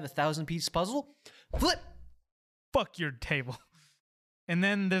 Oh, you have a 1,000-piece puzzle? Flip. Fuck your table. And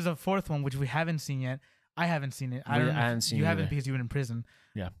then there's a fourth one, which we haven't seen yet. I haven't seen it. I haven't seen it. You haven't because you've been in prison.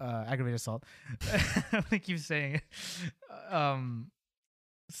 Yeah. Aggravated assault. I keep saying it.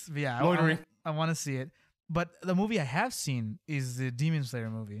 Yeah, I want to see it. But the movie I have seen is the Demon Slayer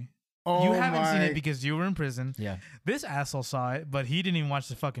movie. Oh, you haven't seen it because you were in prison. Yeah. This asshole saw it, but he didn't even watch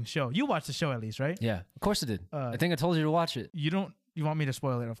the fucking show. You watched the show at least, right? Yeah, of course I did. I think I told you to watch it. You want me to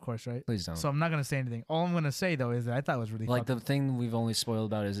spoil it, of course, right? Please don't. So I'm not going to say anything. All I'm going to say, though, is that I thought it was really like the thing we've only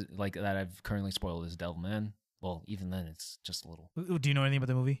spoiled about is like that I've currently spoiled is Devilman. Well, even then, it's just a little. Do you know anything about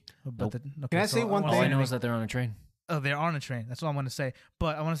the movie? Nope. Can I say one thing? All I know is that they're on a train. Oh, they're on a train. That's what I want to say.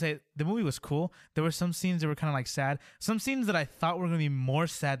 But I want to say the movie was cool. There were some scenes that were kind of like sad. Some scenes that I thought were going to be more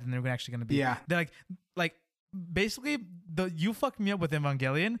sad than they were actually going to be. Yeah. They're like basically you fucked me up with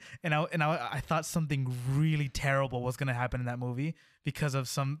Evangelion, and I thought something really terrible was going to happen in that movie because of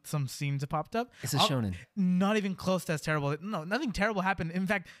some scenes that popped up. It's a shonen. Not even close to as terrible. No, nothing terrible happened. In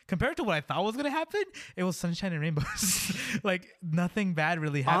fact, compared to what I thought was going to happen, it was sunshine and rainbows. Like nothing bad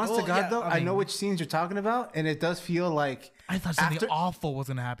really happened. Honest to God, though, I know which scenes you're talking about, and it does feel like I thought something awful was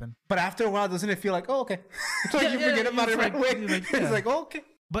going to happen. But after a while, doesn't it feel like, oh, okay? Like you forget about it right away. It's like, oh, okay.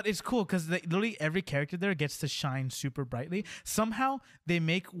 But it's cool because literally every character there gets to shine super brightly. Somehow they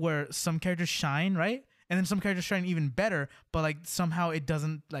make where some characters shine, right? And then some characters shine even better, but like somehow it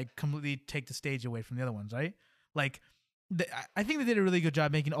doesn't like completely take the stage away from the other ones, right? Like I think they did a really good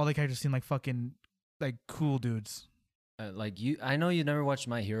job making all the characters seem like fucking like cool dudes. I know you never watched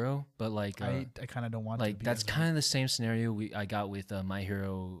My Hero, but like I kind of don't want like to. That's kind of the same scenario I got with My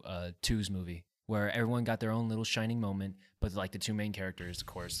Hero 2's movie, where everyone got their own little shining moment, but like the two main characters, of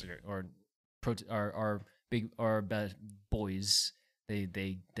course, are best boys.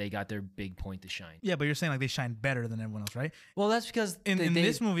 They got their big point to shine. Yeah, but you're saying like they shine better than everyone else, right? Well, that's because in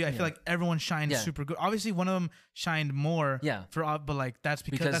this movie, I feel like everyone shined super good. Obviously, one of them shined more. Yeah. But like that's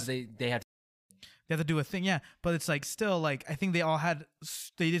because they have to do a thing. Yeah, but it's like still like I think they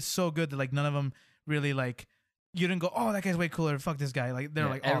did so good that like none of them really like you didn't go, oh, that guy's way cooler. Fuck this guy. Like they're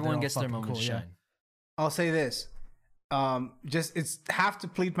like, oh, everyone gets their moment to shine. Yeah. I'll say this. It's have to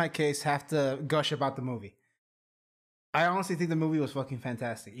plead my case, have to gush about the movie. I honestly think the movie was fucking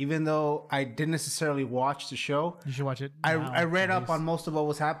fantastic. Even though I didn't necessarily watch the show. You should watch it. I read up on most of what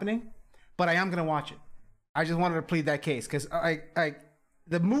was happening, but I am going to watch it. I just wanted to plead that case because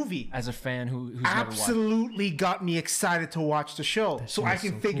the movie as a fan who's absolutely got me excited to watch the show, so I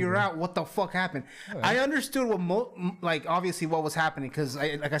can figure out what the fuck happened. Right. I understood what obviously what was happening because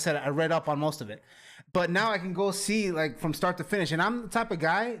like I said, I read up on most of it, but now I can go see like from start to finish. And I'm the type of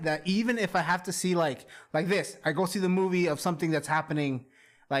guy that even if I have to see like this, I go see the movie of something that's happening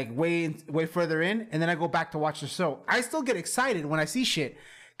like way further in, and then I go back to watch the show. I still get excited when I see shit,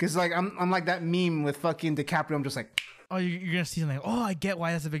 because like I'm like that meme with fucking DiCaprio. I'm just like, Oh, you're gonna see something. Like, oh, I get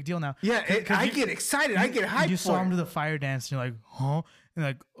why that's a big deal now. yeah, I get excited. I get hyped. You saw for him it. do the fire dance, and you're like, huh? And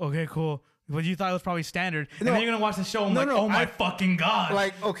like, okay, cool. But you thought it was probably standard, and then you're gonna watch the show and oh my fucking god!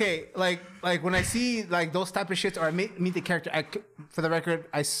 Like, okay, like when I see like those type of shits, or I meet the character. For the record,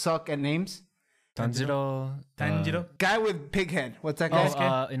 I suck at names. Tanjiro. Guy with pig head. What's that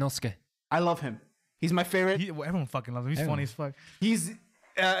guy? Inosuke. I love him. He's my favorite. Everyone fucking loves him. He's funny as fuck. He's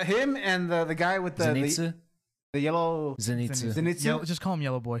him and the guy with the yellow Zenitsu. Just call him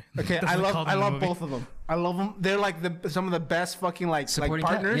Yellow Boy. Okay, I love both of them. I love them. They're like some of the best fucking like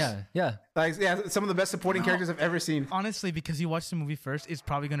partners. Yeah. Like some of the best supporting characters I've ever seen. Honestly, because you watched the movie first, it's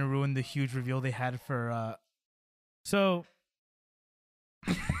probably gonna ruin the huge reveal they had for. So.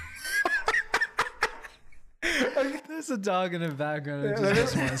 There's a dog in the background.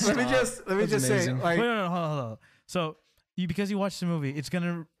 Let me just say, like, wait, no, hold on. So. Because you watched the movie, it's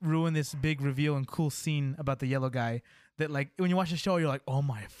gonna ruin this big reveal and cool scene about the yellow guy. That like when you watch the show, you're like, oh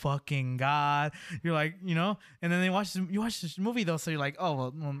my fucking god! You're like, you know. And then you watch this movie though, so you're like, oh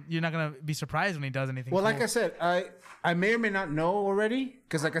well, you're not gonna be surprised when he does anything. Well, cool. like I said, I may or may not know already,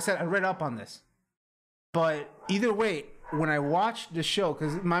 because like I said, I read up on this. But either way, when I watch the show,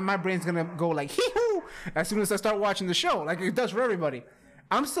 because my brain's gonna go like hee-hoo as soon as I start watching the show, like it does for everybody.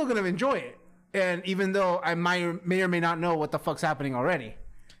 I'm still gonna enjoy it. And even though I may or may not know what the fuck's happening already.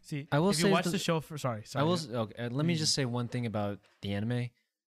 See, I will if you watch the show for sorry. I will. Okay, let me just say one thing about the anime.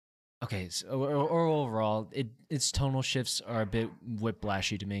 Okay, so, or overall, its tonal shifts are a bit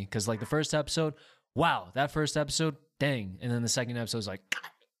whiplashy to me, because like the first episode, wow, that first episode, dang, and then the second episode is like,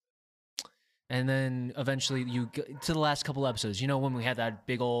 and then eventually you get to the last couple episodes. You know when we had that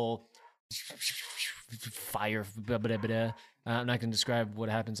big old fire. I'm not gonna describe what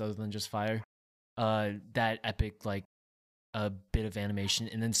happens other than just fire. That epic like a bit of animation,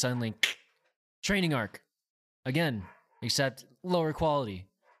 and then suddenly training arc again, except lower quality.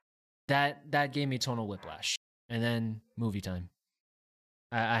 That gave me tonal whiplash. And then movie time.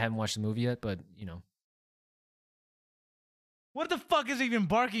 I haven't watched the movie yet, but you know. What the fuck is he even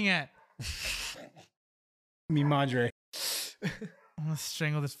barking at? Me madre. I'm gonna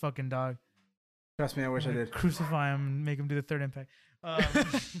strangle this fucking dog. Trust me, I wish I did. Crucify him and make him do the third impact.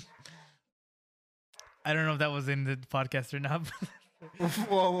 I don't know if that was in the podcast or not.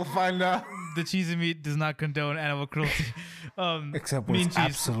 Well, we'll find out. The cheesy meat does not condone animal cruelty. Except when it's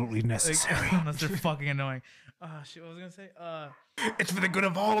absolutely necessary. Like, unless they're fucking annoying. Shit, what was I gonna say? It's for the good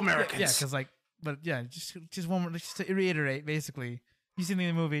of all Americans. Yeah, because like, but yeah, just one more, just to reiterate, basically, you see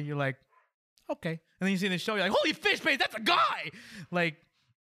the movie, you're like, okay, and then you see the show, you're like, holy fish face, that's a guy. Like,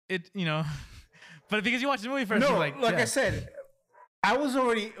 it, you know, but because you watched the movie first, you're like I said. I was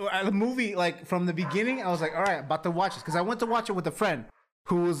already at the movie, like from the beginning. I was like, all right, about to watch this, because I went to watch it with a friend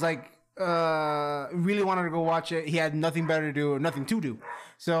who was like, really wanted to go watch it. He had nothing better to do or nothing to do,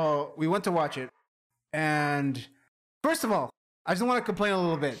 so we went to watch it. And first of all, I just want to complain a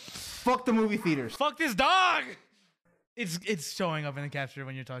little bit. Fuck the movie theaters. Fuck this dog. It's showing up in the capture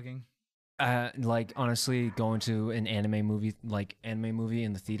when you're talking. Like honestly, going to an anime movie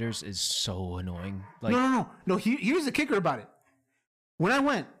in the theaters is so annoying. Like no. Here's the kicker about it. When I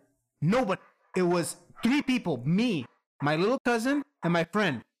went, nobody. It was 3 people, me, my little cousin, and my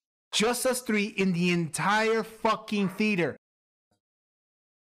friend. Just us 3 in the entire fucking theater.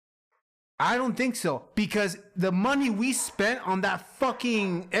 I don't think so, because the money we spent on that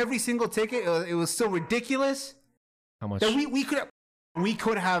fucking every single ticket, it was so ridiculous. How much? That we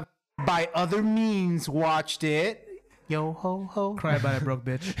could have by other means watched it. Yo ho ho. Cry about it, broke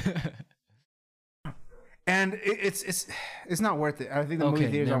bitch. And it's not worth it. I think the movie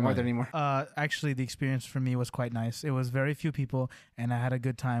theaters aren't worth it anymore. Actually, the experience for me was quite nice. It was very few people, and I had a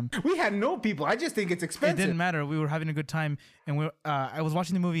good time. We had no people. I just think it's expensive. It didn't matter. We were having a good time, and I was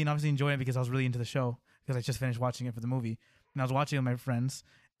watching the movie and obviously enjoying it because I was really into the show, because I just finished watching it for the movie, and I was watching it with my friends.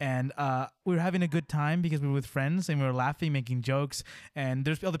 And we were having a good time because we were with friends and we were laughing, making jokes. And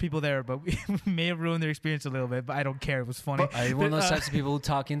there's other people there, but we may have ruined their experience a little bit. But I don't care. It was funny. I'm one of those types of people who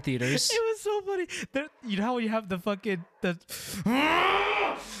talk in theaters. It was so funny. You know how you have the fucking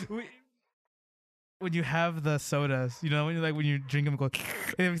when you have the sodas, you know, when you drink them,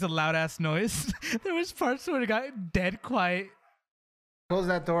 it makes a loud ass noise. There was parts where it got dead quiet. Close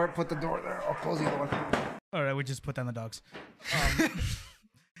that door. Put the door there. I'll close the other one. All right, we just put down the dogs.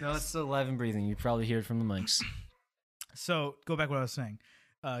 No, it's still alive and breathing. You probably hear it from the mics. So go back to what I was saying.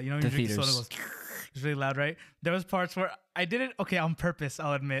 You know, when the you drink theaters. soda, it's really loud, right? There was parts where I did it, okay, on purpose,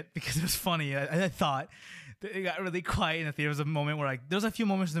 I'll admit, because it was funny. I thought it got really quiet in the theater. There was a moment where like there was a few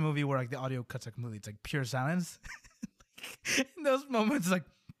moments in the movie where like the audio cuts like completely. It's like pure silence. In those moments, like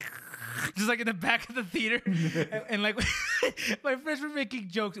just like in the back of the theater, and like my friends were making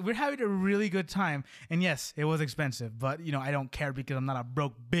jokes. We're having a really good time, and yes, it was expensive, but you know I don't care because I'm not a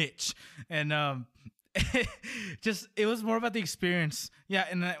broke bitch, and just it was more about the experience. Yeah,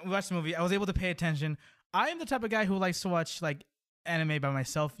 and then we watched the movie. I was able to pay attention. I am the type of guy who likes to watch like anime by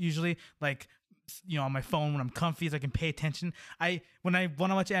myself usually, like you know on my phone when I'm comfy so I can pay attention. When I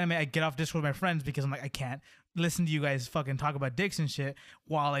want to watch anime, I get off Discord with my friends because I'm like I can't listen to you guys fucking talk about dicks and shit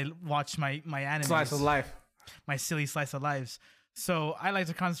while I watch my anime Slice of life, my silly slice of lives. So I like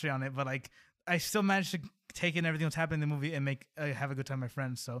to concentrate on it, but like I still managed to take in everything that's happening in the movie and make have a good time with my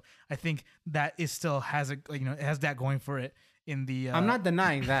friends. So I think that is still has a like, you know, it has that going for it. In the I'm not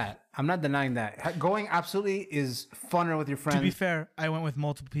denying that. I'm not denying that. Going absolutely is funner with your friends. To be fair, I went with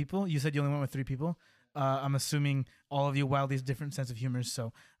multiple people. You said you only went with 3 people. I'm assuming all of you wildly different sense of humors.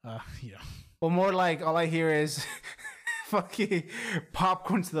 So, you know. Well, more like all I hear is fucking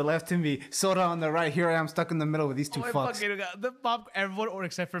popcorn to the left of me, soda on the right. Here I am stuck in the middle with these two fucks. Everyone, or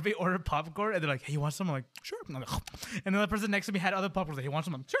except for me, ordered popcorn, and they're like, "Hey, you want some?" I'm like, "Sure." And then the person next to me had other popcorn. Like, "Hey, you want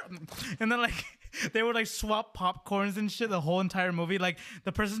some?" I'm like, "Sure." And then like they would like swap popcorns and shit the whole entire movie. Like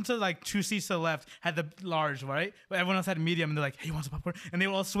the person to like 2 seats to the left had the large, right? But everyone else had medium, and they're like, "Hey, you want some popcorn?" And they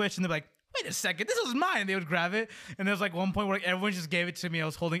would all switch, and they're like, "Wait a second, this was mine." And they would grab it, and there was like one point where like, everyone just gave it to me. I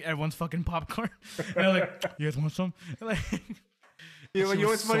was holding everyone's fucking popcorn, and they're like, "You guys want some?" And, like. You know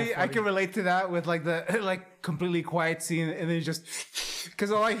what's funny? I can relate to that with like the like completely quiet scene, and then you just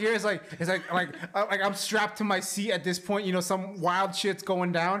because all I hear is like I'm strapped to my seat at this point. You know, some wild shit's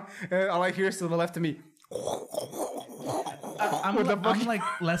going down, and all I hear is to the left of me. I'm like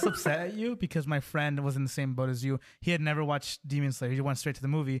less upset at you because my friend was in the same boat as you. He had never watched Demon Slayer. He went straight to the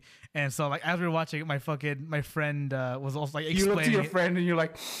movie, and so like as we were watching it, my friend was also like explaining. You look to your friend and you're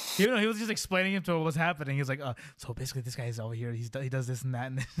like, you know, he was just explaining it to what was happening. He was like, so basically this guy is over here. He does this and that.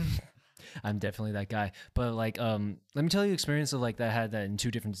 And I'm definitely that guy. But like, let me tell you, experience of like that I had that in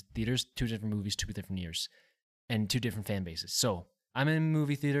 2 different theaters, 2 different movies, 2 different years, and 2 different fan bases. So I'm in a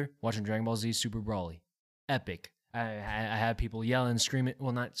movie theater watching Dragon Ball Z Super Broly, epic. I had people yelling, screaming.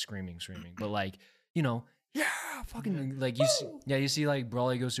 Well, not screaming, but like, you know, yeah, fucking like you see like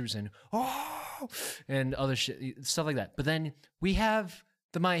Brawly go Super Saiyan, oh, and other shit, stuff like that. But then we have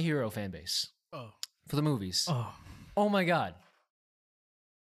the My Hero fan base for the movies. Oh my god.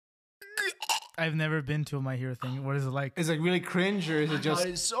 I've never been to a My Hero thing. What is it like? Is it really cringe or is it just?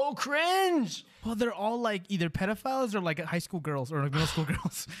 It's so cringe. Well, they're all like either pedophiles or like high school girls or like middle school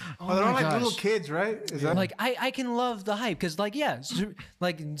girls. Oh, they're all like little kids, right? Is that like I can love the hype because like yeah,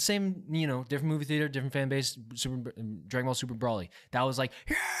 like same you know different movie theater, different fan base. Dragon Ball Super Brawly. That was like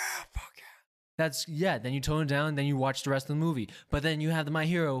yeah, fuck yeah. That's yeah. Then you tone it down, then you watch the rest of the movie. But then you have the My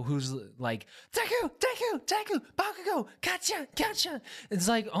Hero who's like Deku, Bakugo, gotcha. It's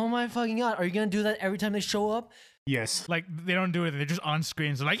like oh my fucking god, are you gonna do that every time they show up? Yes. Like they don't do it. They're just on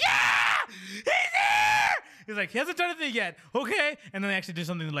screen. So like yeah, he's here. He's like he hasn't done anything yet. Okay, and then they actually do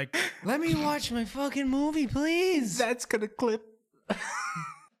something like let me watch my fucking movie, please. That's gonna clip.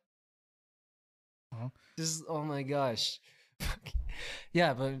 Just oh my gosh.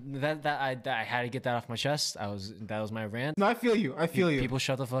 Yeah, but that I had to get that off my chest. That was my rant. No, I feel you. People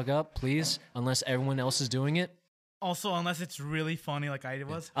shut the fuck up, please. Unless everyone else is doing it. Also, unless it's really funny, like I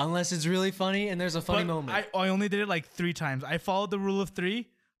was. Unless it's really funny and there's a funny moment. I only did it like 3 times. I followed the rule of 3,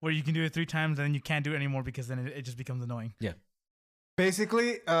 where you can do it 3 times and then you can't do it anymore because then it just becomes annoying. Yeah.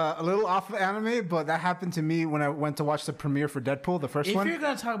 Basically, a little off of anime, but that happened to me when I went to watch the premiere for Deadpool, the first one. If you're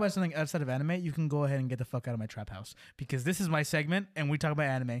going to talk about something outside of anime, you can go ahead and get the fuck out of my trap house because this is my segment and we talk about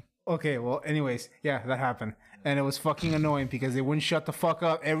anime. Okay, well, anyways, yeah, that happened. And it was fucking annoying because they wouldn't shut the fuck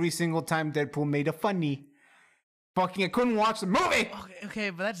up every single time Deadpool made a funny. Fucking, I couldn't watch the movie! Okay,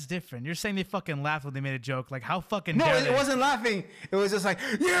 but that's different. You're saying they fucking laughed when they made a joke. Like, how fucking No, dare it wasn't laughing. It was just like,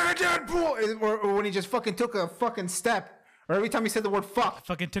 yeah, Deadpool! Or when he just fucking took a fucking step. Or every time he said the word fuck.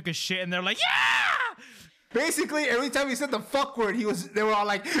 Fucking took a shit and they're like, yeah! Basically, every time he said the fuck word, they were all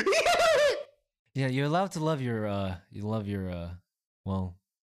like, yeah, you're allowed to love your, well,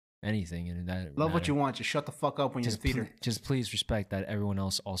 anything. And that love what you want. Just shut the fuck up when you're in the theater. Just please respect that everyone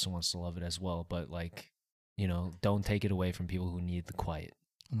else also wants to love it as well. But like, you know, don't take it away from people who need the quiet.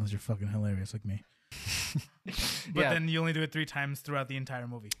 Unless you're fucking hilarious like me. But then you only do it 3 times throughout the entire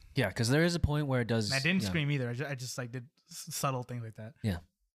movie. Yeah, because there is a point where it does. And I didn't scream either. I just like did subtle things like that. Yeah,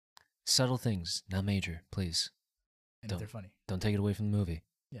 subtle things, not major. Please, and they're funny. Don't take it away from the movie.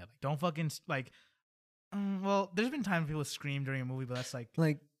 Yeah, like don't fucking like. Well, there's been times people scream during a movie, but that's like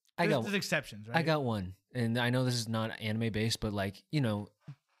There's exceptions, right? I got one, and I know this is not anime based, but like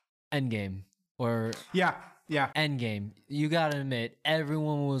Endgame or Yeah. Endgame. You gotta admit,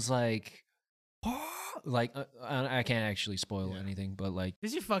 everyone was like, like I can't actually spoil anything, but like,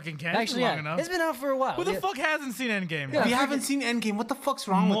 Did you fucking can? actually, Long enough. it's been out for a while. Who the fuck hasn't seen Endgame? Yeah, We haven't seen Endgame. What the fuck's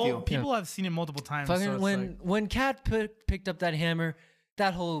wrong with you? People have seen it multiple times. Fucking So it's when Kat picked up that hammer,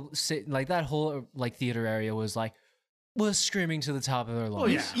 that whole theater area was screaming to the top of their lungs. Oh,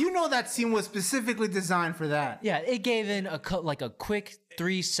 yeah. You know that scene was specifically designed for that. Yeah, it gave in a quick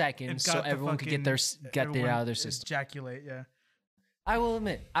 3 seconds so everyone could get it out of their system. Ejaculate, yeah. I will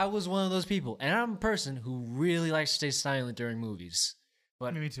admit, I was one of those people, and I'm a person who really likes to stay silent during movies.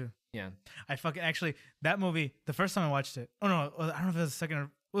 But Me too. yeah, I fucking actually that movie. The first time I watched it. Oh no, I don't know if it was the second. Or, it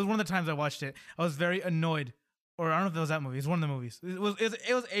was one of the times I watched it. I was very annoyed. Or I don't know if it was that movie. It was one of the movies.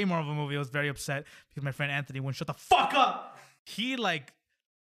 It was a Marvel movie. I was very upset because my friend Anthony wouldn't shut the fuck up. He like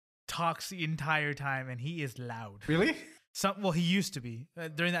talks the entire time and he is loud. Really? Well, he used to be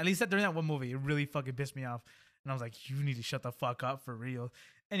during that one movie. It really fucking pissed me off, and I was like, "You need to shut the fuck up for real."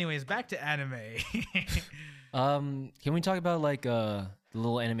 Anyways, back to anime. can we talk about like the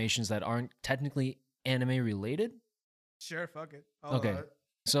little animations that aren't technically anime related? Sure, fuck it. Okay,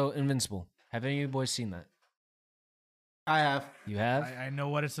 so Invincible. Have any of you boys seen that? I have. You have? I know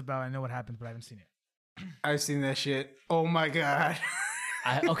what it's about. I know what happens, but I haven't seen it. I've seen that shit. Oh my god.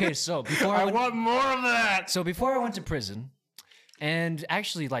 Okay, so before I want more of that. So before I went to prison, and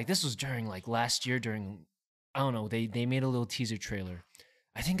actually, like, this was during like last year during, I don't know, they made a little teaser trailer.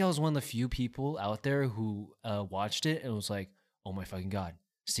 I think I was one of the few people out there who watched it and was like, oh my fucking god,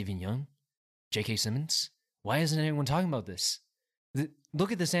 Steven Yeun, J.K. Simmons, why isn't anyone talking about this?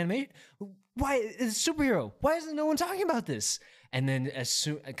 Look at this anime. Why it's a superhero? Why isn't no one talking about this? And then as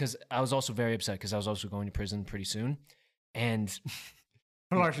soon, because I was also very upset because I was also going to prison pretty soon, and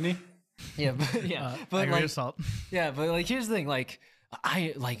For larceny. yeah, but like assault. yeah, but like here's the thing, like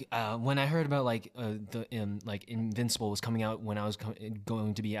I when I heard about like Invincible was coming out when I was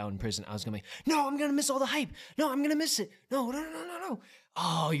going to be out in prison, I was gonna be no, I'm gonna miss all the hype. No, I'm gonna miss it. No.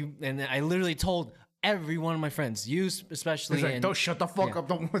 Oh, and I literally told every one of my friends, you especially, Like, don't shut the fuck up.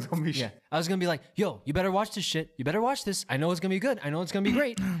 Don't be yeah. I was gonna be like, yo, you better watch this shit. You better watch this. I know it's gonna be good. I know it's gonna be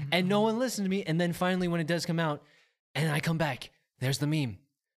great. And no one listened to me. And then finally, when it does come out, and I come back, there's the meme.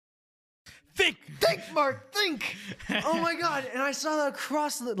 Think, Mark, think. Oh my god! And I saw that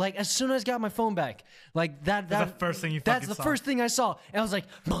across like as soon as I got my phone back, like that. That's the first thing you. That's the saw. first thing I saw, and I was like,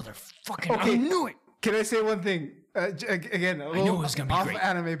 motherfucking! Okay. I knew it. Can I say one thing? Again, I knew it was gonna be off great.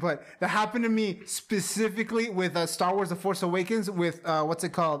 anime, but that happened to me specifically with Star Wars: The Force Awakens. With what's it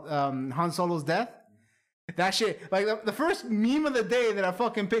called? Han Solo's death. That shit, like the first meme of the day that I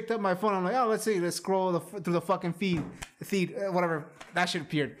fucking picked up my phone. I'm like, oh, let's see, let's scroll through the fucking feed, whatever. That shit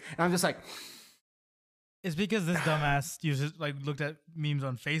appeared, and I'm just like, It's because this dumbass uses like looked at memes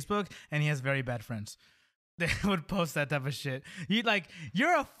on Facebook and he has very bad friends. They would post that type of shit.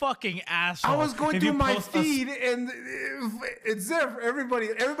 You're a fucking asshole. I was going if through you my post feed and it's there for everybody.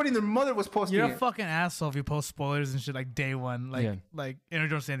 Everybody and their mother was posting You're it. a fucking asshole if you post spoilers and shit like day one. Like, and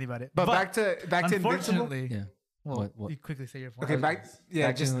don't say anything about it. But back to Invincible. Unfortunately, Yeah. well, What? you quickly say your point. Okay, back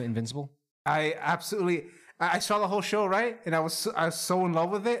Just Invincible. I absolutely. I saw the whole show, right, and I was so in love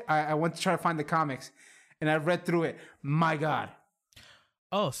with it. I went to try to find the comics, and I read through it. My God.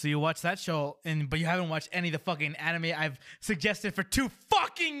 Oh, so you watched that show, but you haven't watched any of the fucking anime I've suggested for 2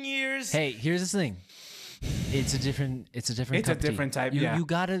 fucking years. Hey, here's the thing. It's a different It's cup a of tea. different type, You, yeah. you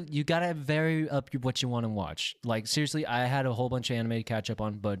gotta vary up what you want to watch. Like seriously, I had a whole bunch of anime to catch up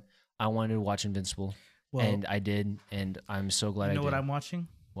on, but I wanted to watch Invincible, and I did, and I'm so glad I did. You know what I'm watching?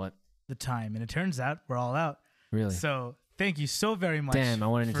 What? The Time, and it turns out we're all out. Really? So thank you so very much. Damn, I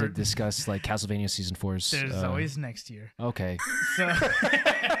wanted to discuss like Castlevania season 4's. There's always next year. Okay. So,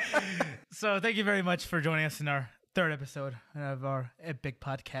 so thank you very much for joining us in our 3rd episode of our epic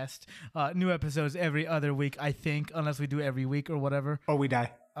podcast. New episodes every other week, I think, unless we do every week or whatever. Or we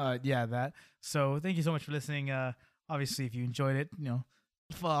die. Yeah, that. So thank you so much for listening. Obviously, if you enjoyed it,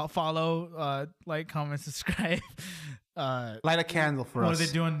 follow, like, comment, subscribe. Light a candle for us. What are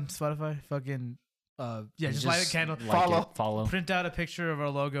they doing? Spotify? Fucking. Just light a candle. Follow. Print out a picture of our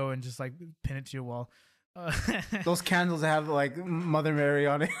logo and just like pin it to your wall. Those candles that have like Mother Mary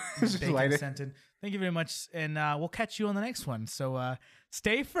on it. Just light it. Scented. Thank you very much, and we'll catch you on the next one. So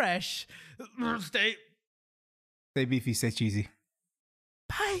stay fresh, stay beefy, stay cheesy.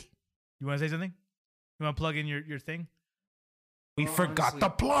 Bye. You want to say something? You want to plug in your thing? We forgot the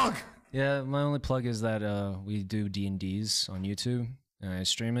plug. Yeah, my only plug is that we do D&Ds on YouTube, and I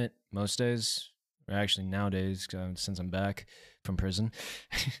stream it most days. Or actually nowadays, since I'm back from prison.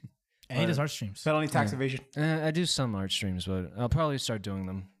 And he does art streams. Felony tax evasion. I do some art streams, but I'll probably start doing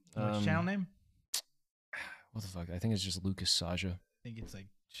them. What's channel name? What the fuck? I think it's just Lucas Saja. I think it's like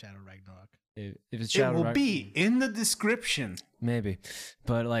Shadow Ragnerock. If it's It Shadow will be in the description. maybe,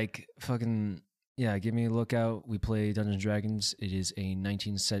 but like fucking yeah, give me a look out. We play Dungeons and Dragons. It is a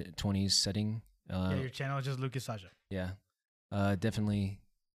 1920s setting. Yeah, your channel is just Lucas Saja. Yeah, definitely.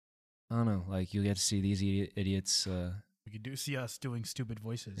 I don't know. Like you get to see these idiots. You do see us doing stupid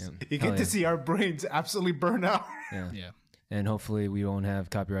voices. Yeah. You Hell get to see our brains absolutely burn out. Yeah. Yeah. And hopefully we won't have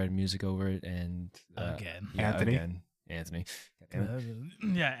copyrighted music over it. And Again. yeah, Anthony. Again. Anthony.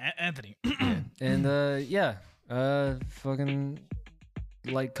 Yeah, Anthony. And fucking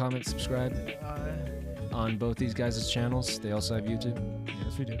like, comment, subscribe on both these guys' channels. They also have YouTube.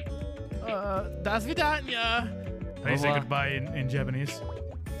 Yes, we do. Das vidanya. How do you say Au revoir. goodbye in Japanese?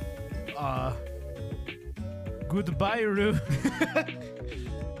 Goodbye, Ru.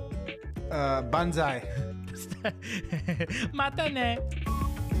 Banzai. Mata ne.